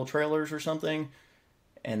travel trailers or something,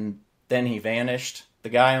 and then he vanished. The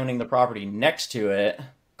guy owning the property next to it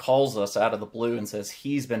calls us out of the blue and says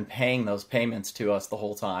he's been paying those payments to us the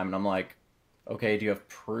whole time. And I'm like, okay, do you have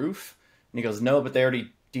proof? And he goes, no, but they already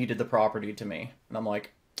deeded the property to me. And I'm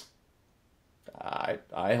like,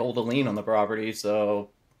 I hold a lien on the property, so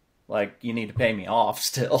like, you need to pay me off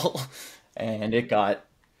still. And it got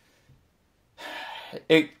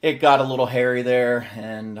a little hairy there,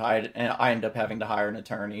 and I ended up having to hire an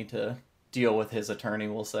attorney to deal with his attorney,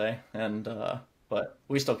 we'll say. And but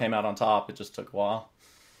we still came out on top. It just took a while.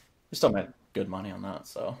 We still made good money on that,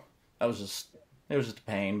 so it was just a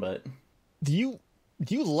pain. But Do you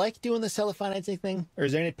like doing the seller financing thing, or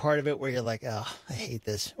is there any part of it where you're like, oh, I hate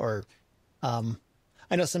this? Or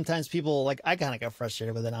I know sometimes people, like, I kind of got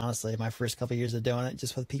frustrated with it, honestly, my first couple of years of doing it,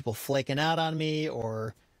 just with people flaking out on me,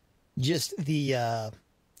 or just I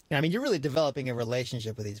mean, you're really developing a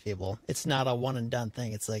relationship with these people. It's not a one and done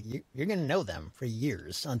thing. It's like you're going to know them for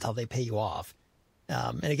years until they pay you off.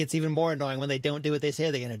 And it gets even more annoying when they don't do what they say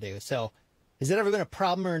they're going to do. So Is that ever been a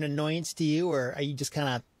problem or an annoyance to you, or are you just kind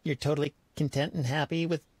of, you're totally content and happy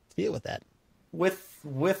with to deal with that?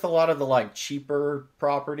 With a lot of the like cheaper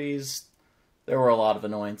properties, there were a lot of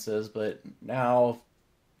annoyances, but now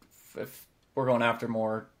if we're going after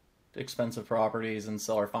more expensive properties and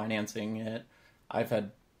seller financing it, I've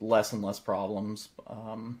had less and less problems.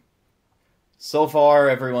 So far,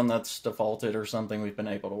 everyone that's defaulted or something, we've been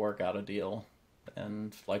able to work out a deal.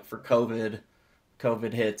 And like for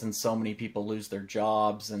COVID hits and so many people lose their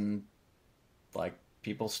jobs and like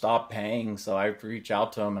people stop paying. So I reach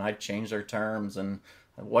out to them and I change their terms and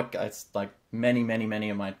it's like many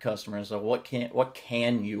of my customers. So what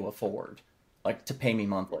can you afford like to pay me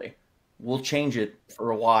monthly? We'll change it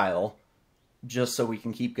for a while just so we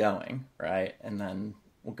can keep going. Right. And then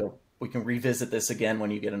we can revisit this again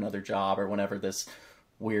when you get another job or whenever this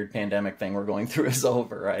weird pandemic thing we're going through is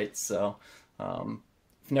over. Right. So, I've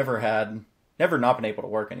never not been able to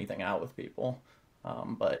work anything out with people.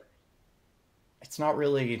 But it's not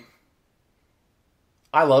really,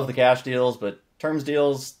 I love the cash deals, but terms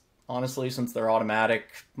deals, honestly, since they're automatic,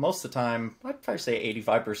 most of the time, I'd probably say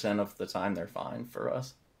 85% of the time they're fine for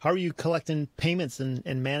us. How are you collecting payments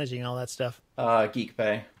and managing all that stuff?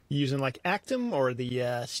 GeekPay. You using like Actum or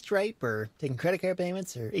the Stripe, or taking credit card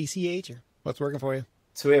payments or ACH, or what's working for you?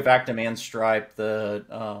 So we have Actum and Stripe.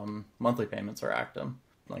 The monthly payments are Actum.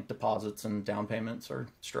 Like deposits and down payments are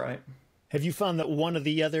Stripe. Have you found that one or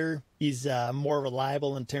the other is more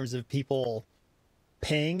reliable in terms of people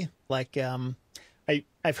paying? Like,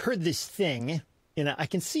 I've heard this thing, and I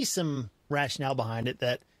can see some rationale behind it,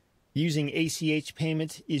 that using ACH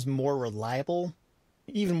payment is more reliable,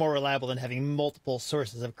 even more reliable than having multiple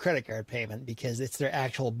sources of credit card payment, because it's their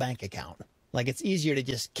actual bank account. Like, it's easier to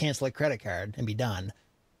just cancel a credit card and be done.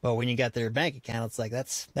 But when you got their bank account, it's like,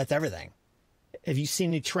 that's everything. Have you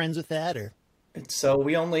seen any trends with that, or? So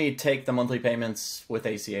we only take the monthly payments with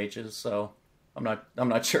ACHs, so I'm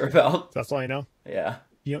not sure about. That's all you know? Yeah.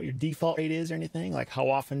 You know what your default rate is or anything? Like, how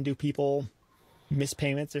often do people miss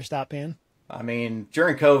payments or stop paying? I mean,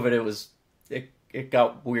 during COVID, it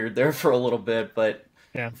got weird there for a little bit, but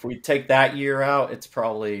yeah, if we take that year out, it's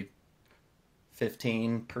probably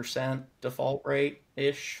 15% default rate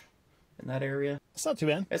ish in that area. It's not too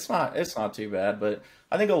bad. It's not too bad, but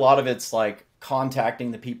I think a lot of it's like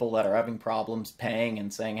contacting the people that are having problems paying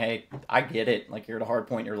and saying, hey, I get it. Like, you're at a hard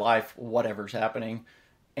point in your life, whatever's happening,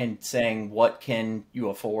 and saying, what can you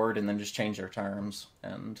afford? And then just change their terms.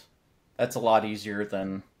 And that's a lot easier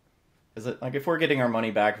than, is it like if we're getting our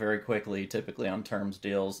money back very quickly, typically on terms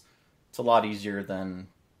deals, it's a lot easier than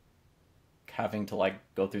having to like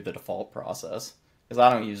go through the default process. Because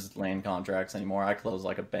I don't use land contracts anymore. I close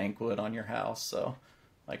like a bank would on your house. So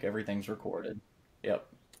like everything's recorded. Yep.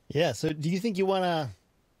 Yeah. So do you think you want to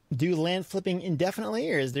do land flipping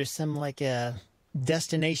indefinitely, or is there some like a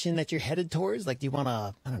destination that you're headed towards? Like, do you want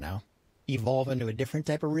to, I don't know, evolve into a different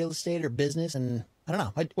type of real estate or business? And I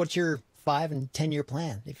don't know, what's your 5 and 10-year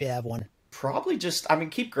plan, if you have one? Probably just, I mean,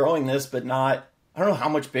 keep growing this, but not, I don't know how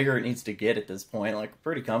much bigger it needs to get at this point. Like,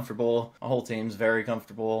 pretty comfortable. My whole team's very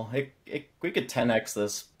comfortable. We could 10x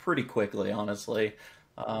this pretty quickly, honestly.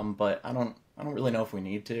 But I don't really know if we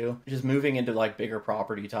need to. Just moving into like bigger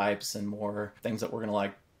property types and more things that we're gonna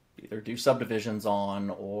like either do subdivisions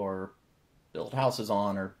on or build houses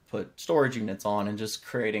on or put storage units on, and just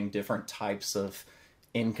creating different types of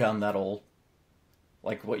income that'll,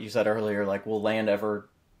 like what you said earlier, like, will land ever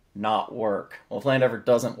not work? Well, if land ever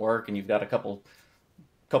doesn't work and you've got a couple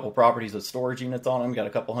properties with storage units on them, got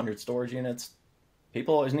a couple hundred storage units,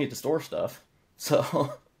 people always need to store stuff.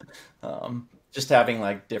 So just having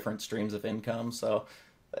like different streams of income. So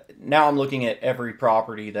now I'm looking at every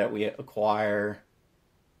property that we acquire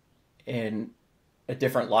in a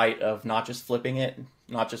different light of not just flipping it,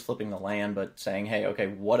 not just flipping the land, but saying, hey, okay,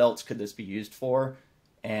 what else could this be used for?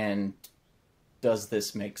 And does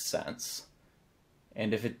this make sense?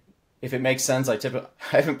 And if it makes sense, I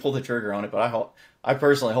haven't pulled the trigger on it, but I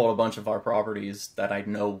personally hold a bunch of our properties that I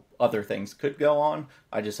know other things could go on.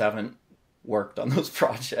 I just haven't worked on those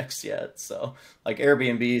projects yet. So like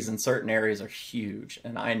Airbnbs in certain areas are huge,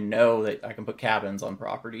 and I know that I can put cabins on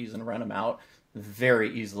properties and rent them out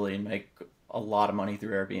very easily and make a lot of money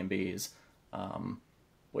through Airbnbs,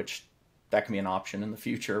 which that can be an option in the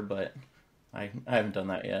future, but I haven't done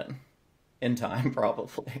that yet. In time,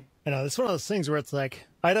 probably. I know, it's one of those things where it's like,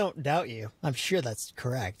 I don't doubt you. I'm sure that's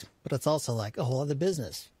correct. But it's also like a whole other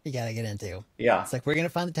business you got to get into. Yeah. It's like, we're going to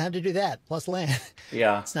find the time to do that, plus land.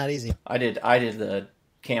 Yeah. It's not easy. I did the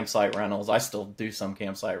campsite rentals. I still do some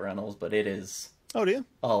campsite rentals, but it is do you?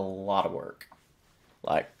 A lot of work.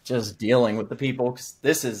 Like, just dealing with the people. 'Cause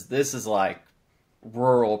this is like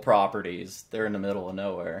rural properties. They're in the middle of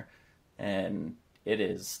nowhere, and it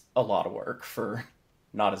is a lot of work for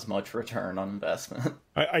not as much return on investment.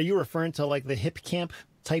 Are you referring to like the hip camp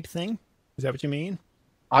type thing? Is that what you mean?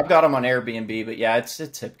 I've got them on Airbnb, but yeah, it's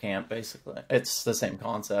hip camp basically. It's the same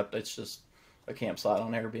concept. It's just a campsite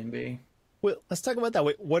on Airbnb. Well, let's talk about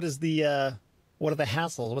that. What is the what are the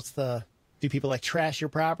hassles? Do people like trash your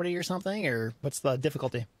property or something, or what's the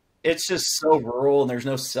difficulty? It's just so rural, and there's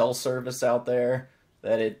no cell service out there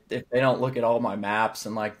that if they don't look at all my maps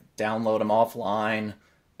and like download them offline,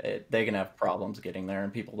 they can have problems getting there,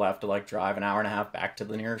 and people have to like drive an hour and a half back to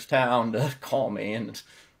the nearest town to call me, and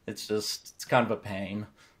it's kind of a pain.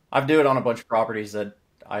 I do it on a bunch of properties that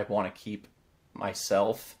I want to keep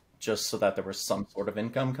myself just so that there was some sort of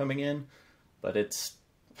income coming in, but it's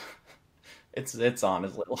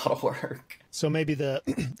honestly a lot of work. So maybe the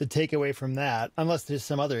the takeaway from that, unless there's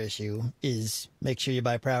some other issue, is make sure you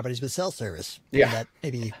buy properties with cell service. Yeah. Would that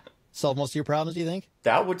maybe solve most of your problems, do you think?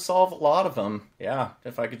 That would solve a lot of them. Yeah,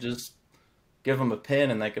 if I could just give them a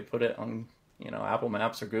pin and they could put it on, Apple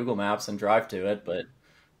Maps or Google Maps and drive to it. But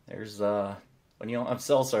there's when you don't have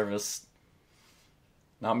cell service,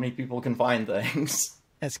 not many people can find things.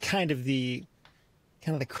 That's kind of the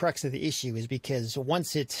crux of the issue, is because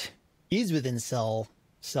once it is within cell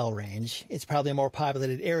range, it's probably a more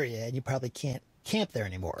populated area, and you probably can't camp there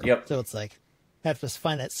anymore. Yep. So it's like have to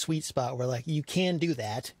find that sweet spot where like you can do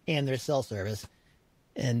that and there's cell service.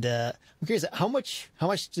 And I'm curious, how much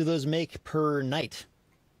do those make per night?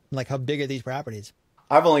 Like, how big are these properties?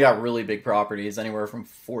 I've only got really big properties, anywhere from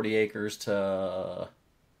 40 acres to, I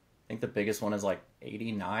think the biggest one is like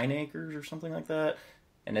 89 acres or something like that.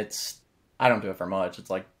 And I don't do it for much. It's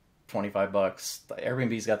like $25.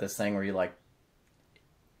 Airbnb's got this thing where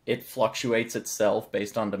it fluctuates itself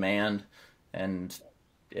based on demand, and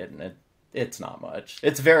it's not much.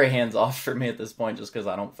 It's very hands off for me at this point, just because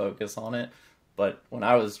I don't focus on it. But when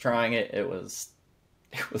I was trying it, it was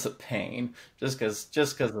a pain, just because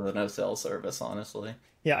of the no cell service, honestly.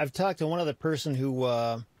 Yeah, I've talked to one other person who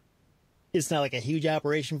it's not like a huge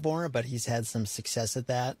operation for him, but he's had some success at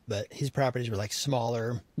that. But his properties were like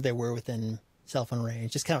smaller; they were within cell phone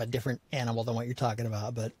range. Just kind of a different animal than what you're talking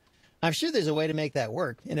about. But I'm sure there's a way to make that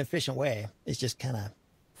work in an efficient way. It's just kind of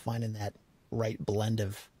finding that right blend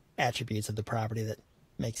of attributes of the property that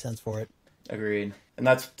makes sense for it. Agreed. And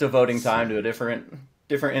that's devoting time to a different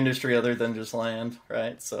industry other than just land,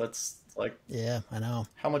 right? So it's like, yeah, I know.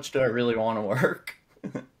 How much do I really want to work?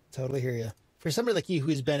 Totally hear you. For somebody like you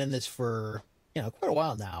who's been in this for, quite a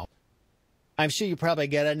while now, I'm sure you probably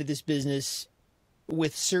got into this business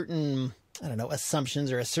with certain, I don't know,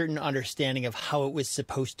 assumptions or a certain understanding of how it was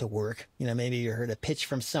supposed to work. Maybe you heard a pitch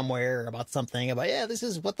from somewhere about something about, yeah, this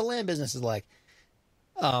is what the land business is like.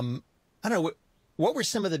 I don't know, what were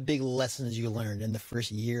some of the big lessons you learned in the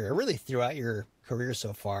first year, or really throughout your career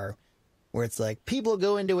so far, where it's like people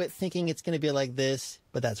go into it thinking it's going to be like this,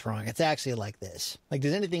 but that's wrong. It's actually like this. Like,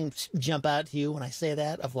 does anything jump out to you when I say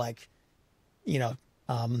that, of like,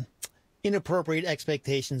 inappropriate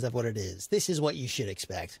expectations of what it is? This is what you should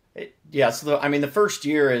expect. Yeah. So the first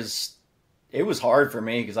year it was hard for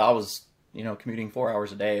me because I was, commuting 4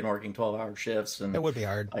 hours a day and working 12-hour shifts. And it would be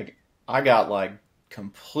hard. Like, I got like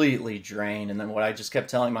completely drained. And then what I just kept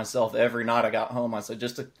telling myself every night I got home, I said,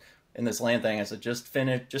 in this land thing, I said,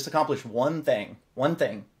 just accomplish one thing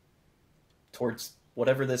towards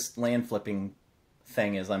whatever this land flipping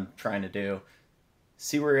thing is I'm trying to do.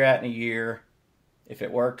 See where you're at in a year. If it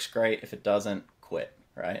works, great. If it doesn't, quit,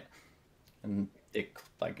 right? And it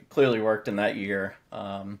clearly worked in that year.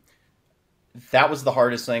 That was the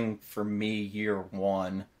hardest thing for me year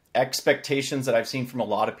one. Expectations that I've seen from a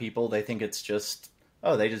lot of people, they think it's just,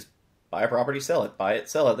 they just buy a property, sell it, buy it,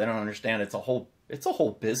 sell it. They don't understand it's a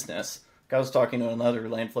whole business. I was talking to another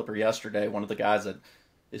land flipper yesterday, one of the guys that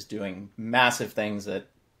is doing massive things that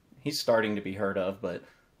he's starting to be heard of, but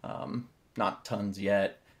not tons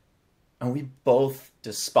yet. And we both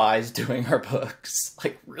despise doing our books,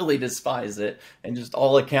 like really despise it, and just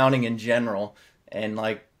all accounting in general. And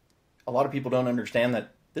like, a lot of people don't understand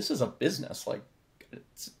that this is a business. Like,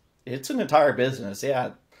 it's an entire business.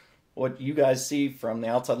 Yeah, what you guys see from the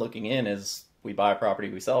outside looking in is we buy a property,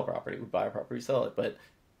 we sell a property, we buy a property, we sell it. But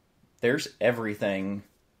there's everything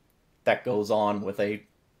that goes on with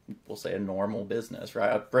we'll say a normal business,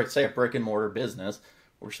 right? Say a brick and mortar business.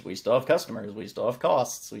 We still have customers, we still have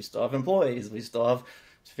costs, we still have employees, we still have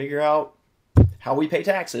to figure out how we pay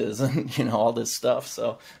taxes and, all this stuff.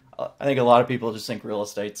 So I think a lot of people just think real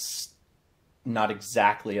estate's not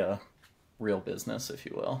exactly a real business, if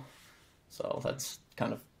you will. So that's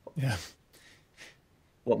kind of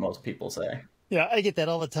what most people say. Yeah, I get that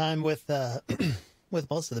all the time with with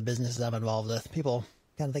most of the businesses I'm involved with. People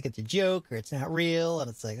kind of think it's a joke or it's not real, and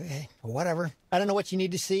it's like, okay, whatever. I don't know what you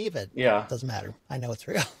need to see, but Yeah. it doesn't matter. I know it's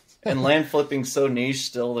real. And land flipping's so niche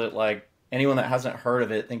still that like anyone that hasn't heard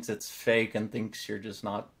of it thinks it's fake and thinks you're just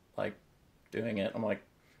not like doing it. I'm like,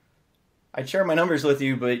 I'd share my numbers with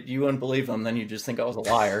you, but you wouldn't believe them. Then you just think I was a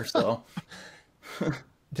liar. So.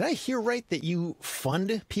 Did I hear right that you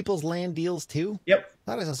fund people's land deals too? Yep.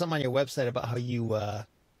 I thought I saw something on your website about how you,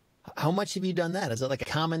 how much have you done that? Is it like a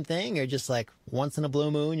common thing or just like once in a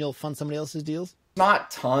blue moon, you'll fund somebody else's deals?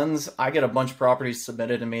 Not tons. I get a bunch of properties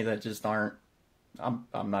submitted to me that just aren't, I'm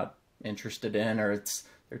not interested in, or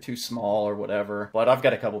they're too small or whatever. But I've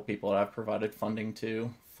got a couple people that I've provided funding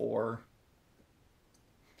to for,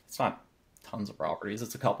 it's not tons of properties.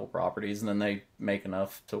 It's a couple properties, and then they make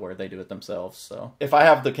enough to where they do it themselves. So if I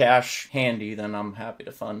have the cash handy, then I'm happy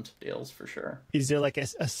to fund deals for sure. Is there like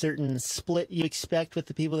a certain split you expect with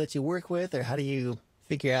the people that you work with, or how do you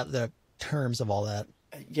figure out the terms of all that?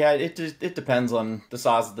 Yeah, it depends on the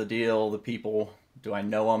size of the deal, the people. Do I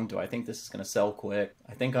know them? Do I think this is going to sell quick?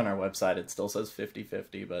 I think on our website it still says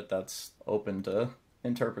 50-50, but that's open to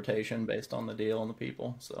interpretation based on the deal and the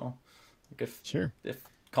people. So like if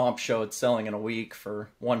comps show it's selling in a week for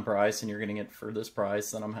one price and you're getting it for this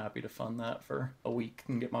price, then I'm happy to fund that for a week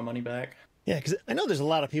and get my money back. Yeah, because I know there's a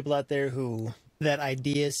lot of people out there who that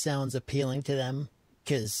idea sounds appealing to them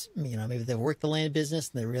because, you know, maybe they work the land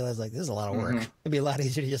business and they realize like this is a lot of work. It'd be a lot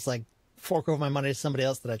easier to just like fork over my money to somebody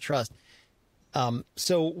else that I trust.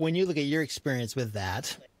 So when you look at your experience with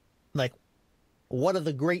that, like what are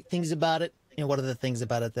the great things about it and what are the things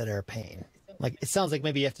about it that are a pain? Like, it sounds like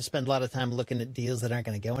maybe you have to spend a lot of time looking at deals that aren't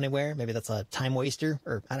going to go anywhere. Maybe that's a time waster,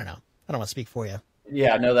 or I don't know. I don't want to speak for you.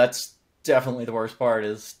 Yeah, no, that's definitely the worst part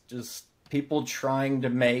is just people trying to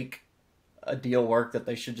make a deal work that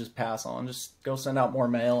they should just pass on. Just go send out more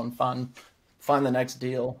mail and find the next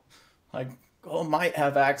deal. Like, oh, it might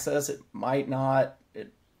have access. It might not.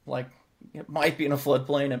 It might be in a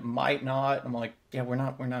floodplain. It might not. I'm like, yeah, I'm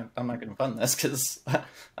not going to fund this because I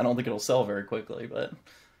don't think it'll sell very quickly. But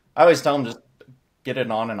I always tell them just get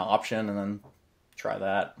it on an option and then try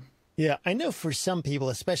that. Yeah, I know for some people,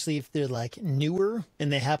 especially if they're like newer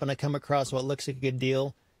and they happen to come across what looks like a good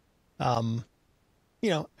deal, you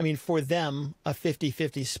know, I mean, for them, a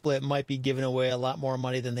 50-50 split might be giving away a lot more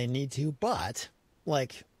money than they need to, but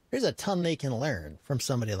like there's a ton they can learn from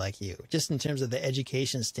somebody like you, just in terms of the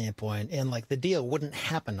education standpoint, and like the deal wouldn't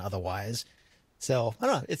happen otherwise. So I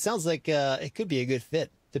don't know. It sounds like it could be a good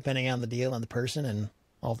fit depending on the deal and the person and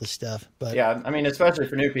all this stuff. But yeah, I mean, especially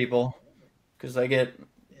for new people, because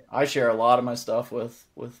I share a lot of my stuff with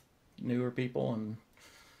newer people and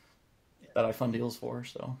that I fund deals for.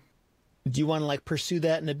 So do you want to like pursue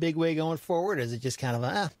that in a big way going forward? Or is it just kind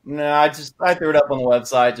of No, I threw it up on the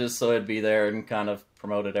website just so it'd be there and kind of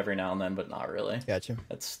promote it every now and then, but not really. Gotcha.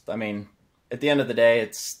 I mean, at the end of the day,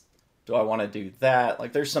 do I want to do that?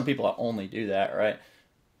 Like, there's some people that only do that, right?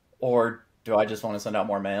 Or do I just want to send out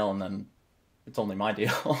more mail and then it's only my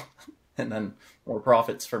deal and then more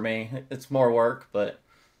profits for me? It's more work, but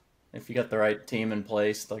if you got the right team in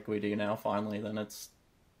place like we do now, finally, then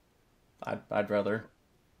I'd rather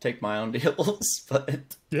take my own deals,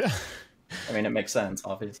 but yeah, I mean, it makes sense,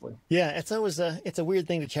 obviously. Yeah, it's always it's a weird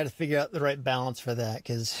thing to try to figure out the right balance for that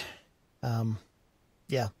because,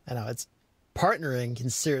 yeah, I know partnering can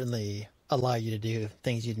certainly allow you to do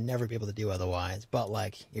things you'd never be able to do otherwise, but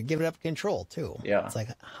like you're giving up control too. Yeah, it's like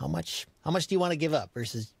how much do you want to give up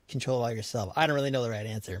versus control all yourself? I don't really know the right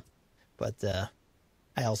answer, but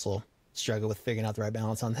I also struggle with figuring out the right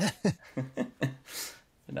balance on that.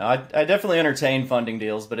 No, I definitely entertain funding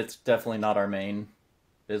deals, but it's definitely not our main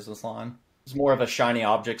business line. It's more of a shiny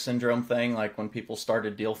object syndrome thing, like when people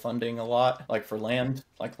started deal funding a lot, like for land,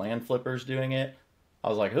 like land flippers doing it. I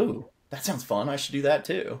was like, ooh, that sounds fun. I should do that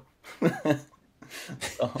too.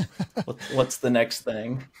 So, what's the next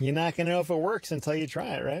thing? You're not going to know if it works until you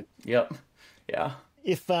try it, right? Yep. Yeah.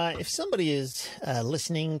 If somebody is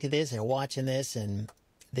listening to this or watching this and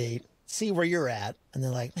they see where you're at and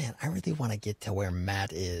they're like, man, I really want to get to where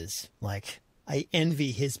Matt is. Like, I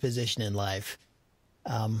envy his position in life.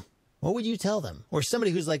 What would you tell them? Or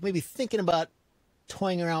somebody who's like maybe thinking about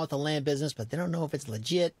toying around with the land business, but they don't know if it's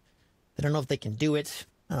legit. They don't know if they can do it.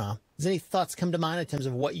 I don't know. Does any thoughts come to mind in terms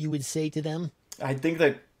of what you would say to them? I think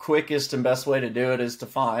the quickest and best way to do it is to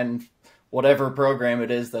find whatever program it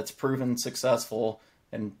is that's proven successful,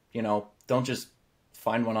 and, you know, don't just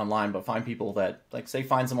find one online, but find people that, like, say,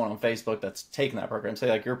 find someone on Facebook that's taken that program. Say,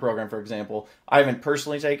 like, your program, for example. I haven't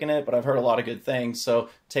personally taken it, but I've heard a lot of good things. So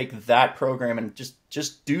take that program and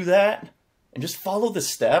just do that and just follow the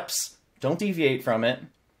steps. Don't deviate from it.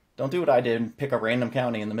 don't do what I did and pick a random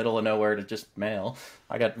county in the middle of nowhere to just mail.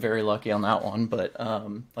 I got very lucky on that one, but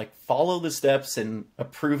like follow the steps in a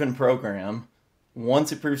proven program.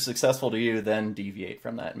 Once it proves successful to you, then deviate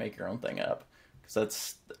from that and make your own thing up.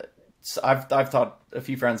 Because I've taught a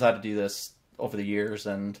few friends how to do this over the years,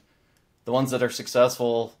 and the ones that are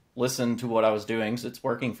successful listened to what I was doing, so it's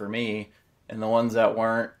working for me. And the ones that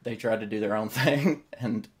weren't, they tried to do their own thing,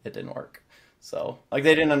 and it didn't work. So, like,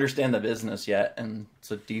 they didn't understand the business yet, and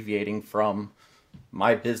so deviating from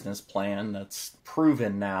my business plan that's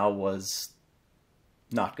proven now was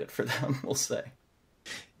not good for them, we'll say.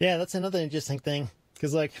 Yeah, that's another interesting thing,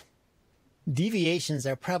 because, like, deviations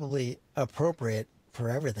are probably appropriate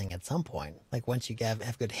for everything at some point. Like, once you have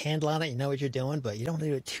a good handle on it, you know what you're doing, but you don't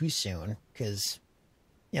do it too soon, because,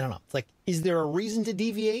 you don't know. It's like, is there a reason to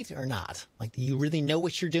deviate or not? Like, do you really know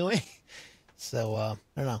what you're doing? So, I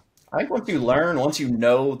don't know. I think once you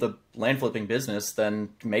know the land flipping business, then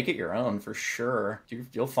make it your own for sure.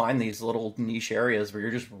 You'll find these little niche areas where you're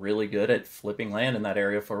just really good at flipping land in that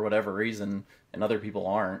area for whatever reason, and other people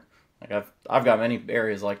aren't. Like I've got many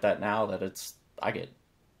areas like that now that I get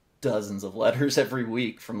dozens of letters every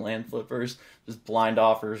week from land flippers, just blind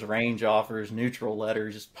offers, range offers, neutral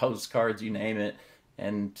letters, just postcards, you name it.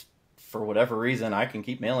 And for whatever reason, I can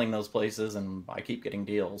keep mailing those places, and I keep getting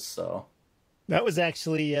deals. So. That was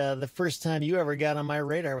actually the first time you ever got on my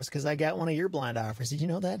radar was because I got one of your blind offers. Did you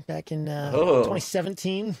know that? Back in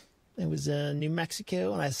 2017, it was New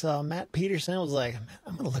Mexico, and I saw Matt Peterson. I was like,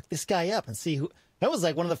 I'm going to look this guy up and see who. That was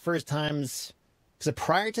like one of the first times, because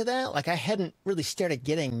prior to that, like I hadn't really started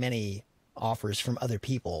getting many offers from other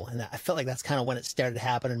people, and I felt like that's kind of when it started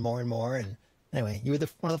happening more and more. And anyway, you were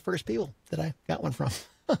one of the first people that I got one from.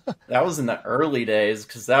 That was in the early days,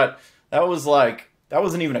 because that was like. That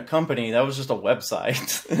wasn't even a company. That was just a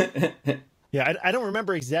website. Yeah, I don't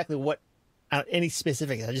remember exactly what, any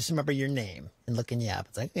specifics. I just remember your name and looking you up.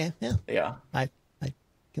 It's like, yeah. I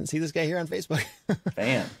can see this guy here on Facebook.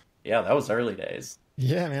 Man, yeah, that was early days.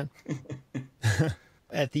 Yeah, man.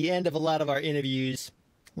 At the end of a lot of our interviews,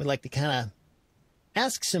 we like to kind of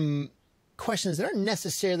ask some questions that aren't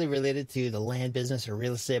necessarily related to the land business or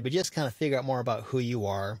real estate, but just kind of figure out more about who you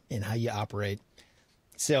are and how you operate.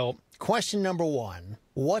 So, question number 1,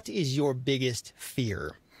 what is your biggest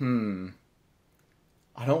fear? I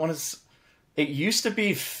don't want to... It used to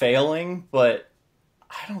be failing, but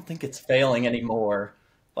I don't think it's failing anymore.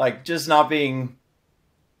 Like, just not being...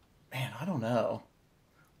 Man, I don't know.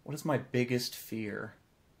 What is my biggest fear?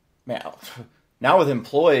 Man, now with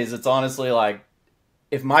employees, it's honestly like,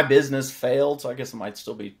 if my business failed, so I guess it might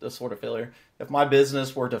still be a sort of failure. If my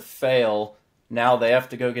business were to fail, now they have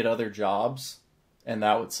to go get other jobs. And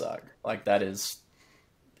that would suck. Like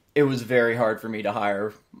it was very hard for me to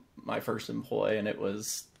hire my first employee, and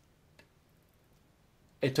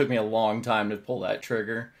it took me a long time to pull that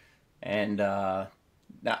trigger. And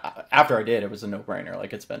after I did, it was a no-brainer.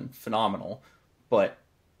 Like, it's been phenomenal. But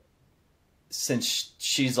since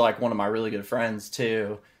she's like one of my really good friends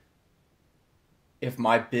too, if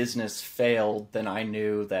my business failed, then I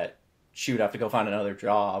knew that she would have to go find another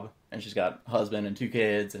job, and she's got a husband and 2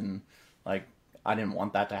 kids, and like, I didn't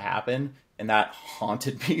want that to happen, and that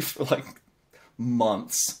haunted me for like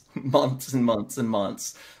months and months and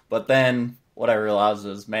months. But then what I realized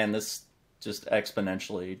is, man, this just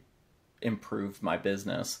exponentially improved my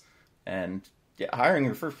business. And yeah, hiring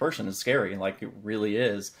your first person is scary, like it really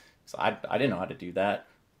is. So I didn't know how to do that,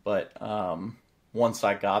 but once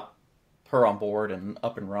I got her on board and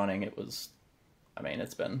up and running, it's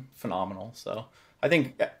been phenomenal. So I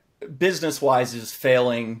think business-wise is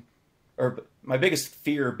failing. Or my biggest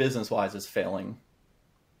fear business-wise is failing,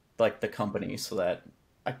 like, the company, so that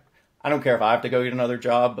I don't care if I have to go get another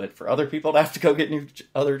job, but for other people to have to go get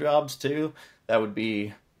other jobs too, that would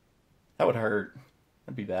hurt.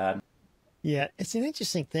 That'd be bad. Yeah, it's an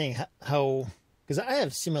interesting thing how, because I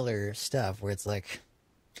have similar stuff where it's like,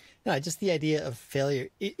 just the idea of failure.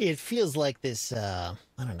 It feels like this, I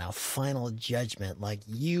don't know, final judgment. Like,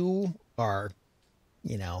 you are,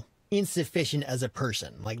 insufficient as a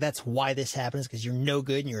person. Like, that's why this happens, because you're no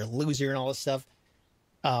good and you're a loser and all this stuff.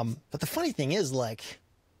 But the funny thing is, like,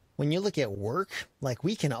 when you look at work, like,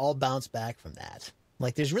 we can all bounce back from that.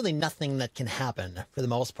 Like, there's really nothing that can happen for the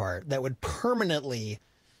most part that would permanently,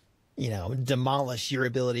 demolish your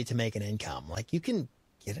ability to make an income. Like, you can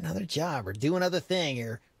get another job or do another thing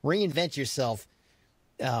or reinvent yourself.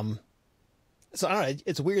 So I don't know.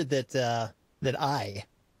 It's weird that I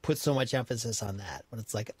put so much emphasis on that, but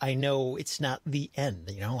it's like, I know it's not the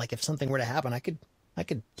end, like, if something were to happen, I could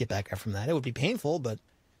get back up from that. It would be painful, but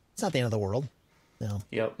it's not the end of the world. No.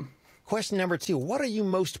 Yep. Question number 2, what are you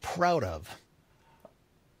most proud of?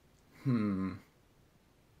 Am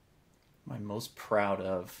I most proud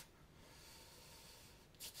of?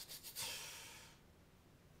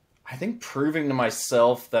 I think proving to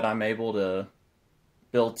myself that I'm able to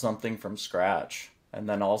build something from scratch and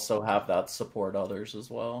then also have that support others as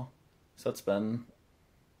well. So it's been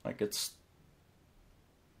like it's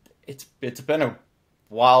been a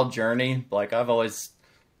wild journey. Like I've always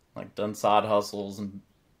like done side hustles and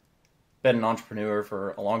been an entrepreneur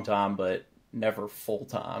for a long time, but never full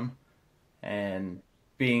time. And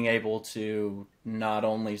being able to not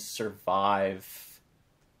only survive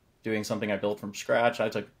doing something I built from scratch, I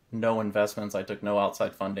took no investments, I took no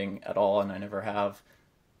outside funding at all, and I never have.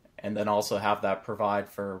 And then also have that provide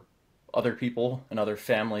for other people and other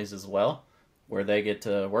families as well, where they get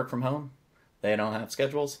to work from home. They don't have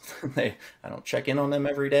schedules. I don't check in on them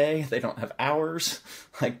every day. They don't have hours.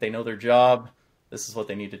 Like they know their job. This is what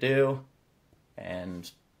they need to do. And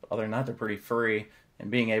other than that, they're pretty free.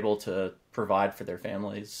 And being able to provide for their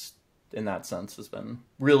families in that sense has been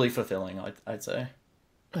really fulfilling, I'd say.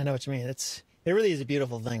 I know what you mean. It really is a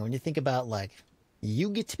beautiful thing when you think about like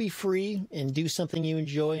you get to be free and do something you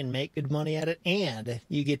enjoy and make good money at it, and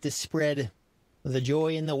you get to spread the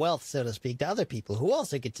joy and the wealth, so to speak, to other people who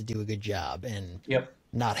also get to do a good job and Yep.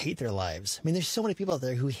 not hate their lives. I mean, there's so many people out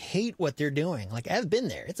there who hate what they're doing. Like I've been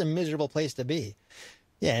there. It's a miserable place to be.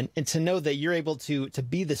 Yeah, and to know that you're able to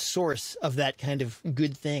be the source of that kind of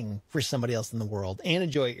good thing for somebody else in the world and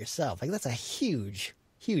enjoy it yourself, like that's a huge,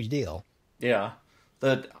 huge deal. Yeah.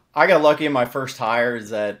 I got lucky in my first hire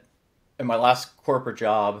is that in my last corporate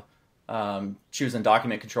job, she was in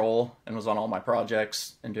document control and was on all my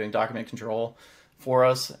projects and doing document control for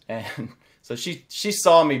us. And so she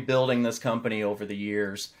saw me building this company over the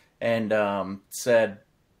years and said,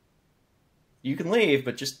 "You can leave,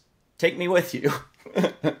 but just take me with you."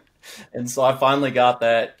 And so I finally got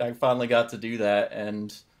that. I finally got to do that,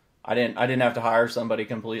 and I didn't have to hire somebody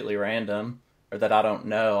completely random or that I don't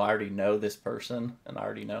know. I already know this person, and I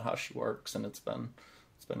already know how she works, and it's been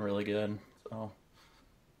really good. So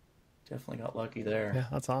definitely got lucky there. Yeah,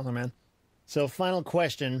 that's awesome, man. So final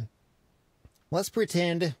question. Let's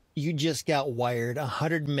pretend you just got wired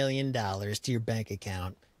 $100 million to your bank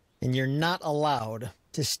account and you're not allowed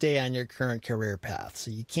to stay on your current career path.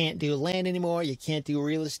 So you can't do land anymore. You can't do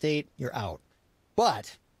real estate. You're out.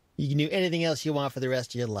 But you can do anything else you want for the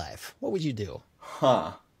rest of your life. What would you do?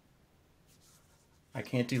 Huh. I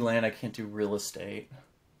can't do land. I can't do real estate.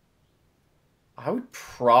 I would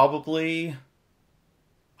probably...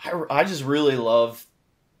 I just really love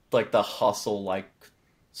like the hustle, like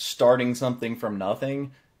starting something from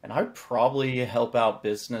nothing. And I'd probably help out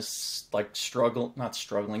business, like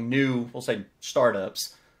we'll say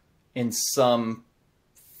startups in some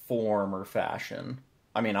form or fashion.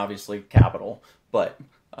 I mean, obviously capital, but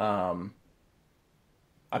I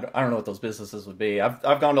don't know what those businesses would be. I've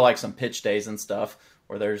gone to like some pitch days and stuff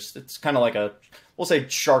where it's kind of like we'll say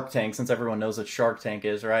Shark Tank, since everyone knows what Shark Tank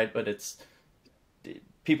is, right? But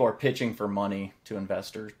people are pitching for money to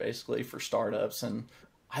investors basically for startups, and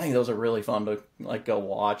I think those are really fun to like go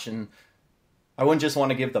watch. And I wouldn't just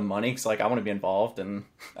want to give them money because like I want to be involved, and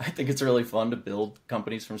I think it's really fun to build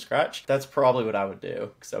companies from scratch. That's probably what I would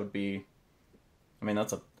do, because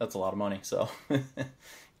that's a lot of money. So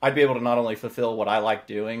I'd be able to not only fulfill what I like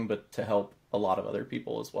doing, but to help a lot of other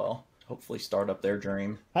people as well. Hopefully start up their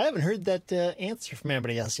dream. I haven't heard that answer from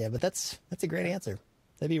anybody else yet, but that's a great answer.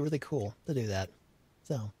 That'd be really cool to do that.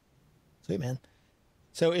 So, sweet, man.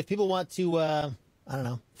 So if people want to, I don't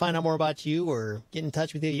know, find out more about you or get in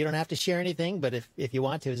touch with you, you don't have to share anything, but if you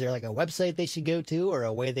want to, is there like a website they should go to or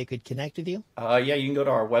a way they could connect with you? Yeah, you can go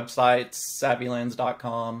to our website,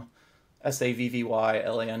 savvylands.com,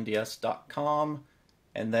 savvylands.com.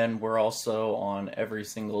 And then we're also on every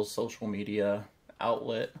single social media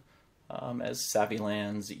outlet as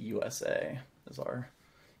Savvylands USA is our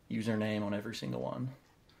username on every single one.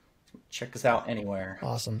 Check us out anywhere.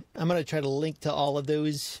 Awesome. I'm going to try to link to all of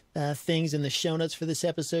those things in the show notes for this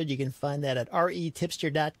episode. You can find that at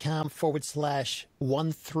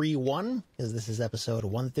REtipster.com/131, because this is episode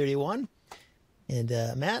 131. And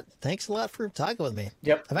Matt, thanks a lot for talking with me.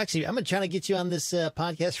 Yep. I've been trying to get you on this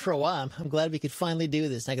podcast for a while. I'm glad we could finally do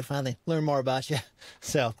this. I could finally learn more about you.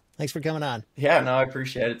 So thanks for coming on. Yeah, no, I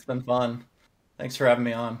appreciate it. It's been fun. Thanks for having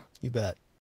me on. You bet.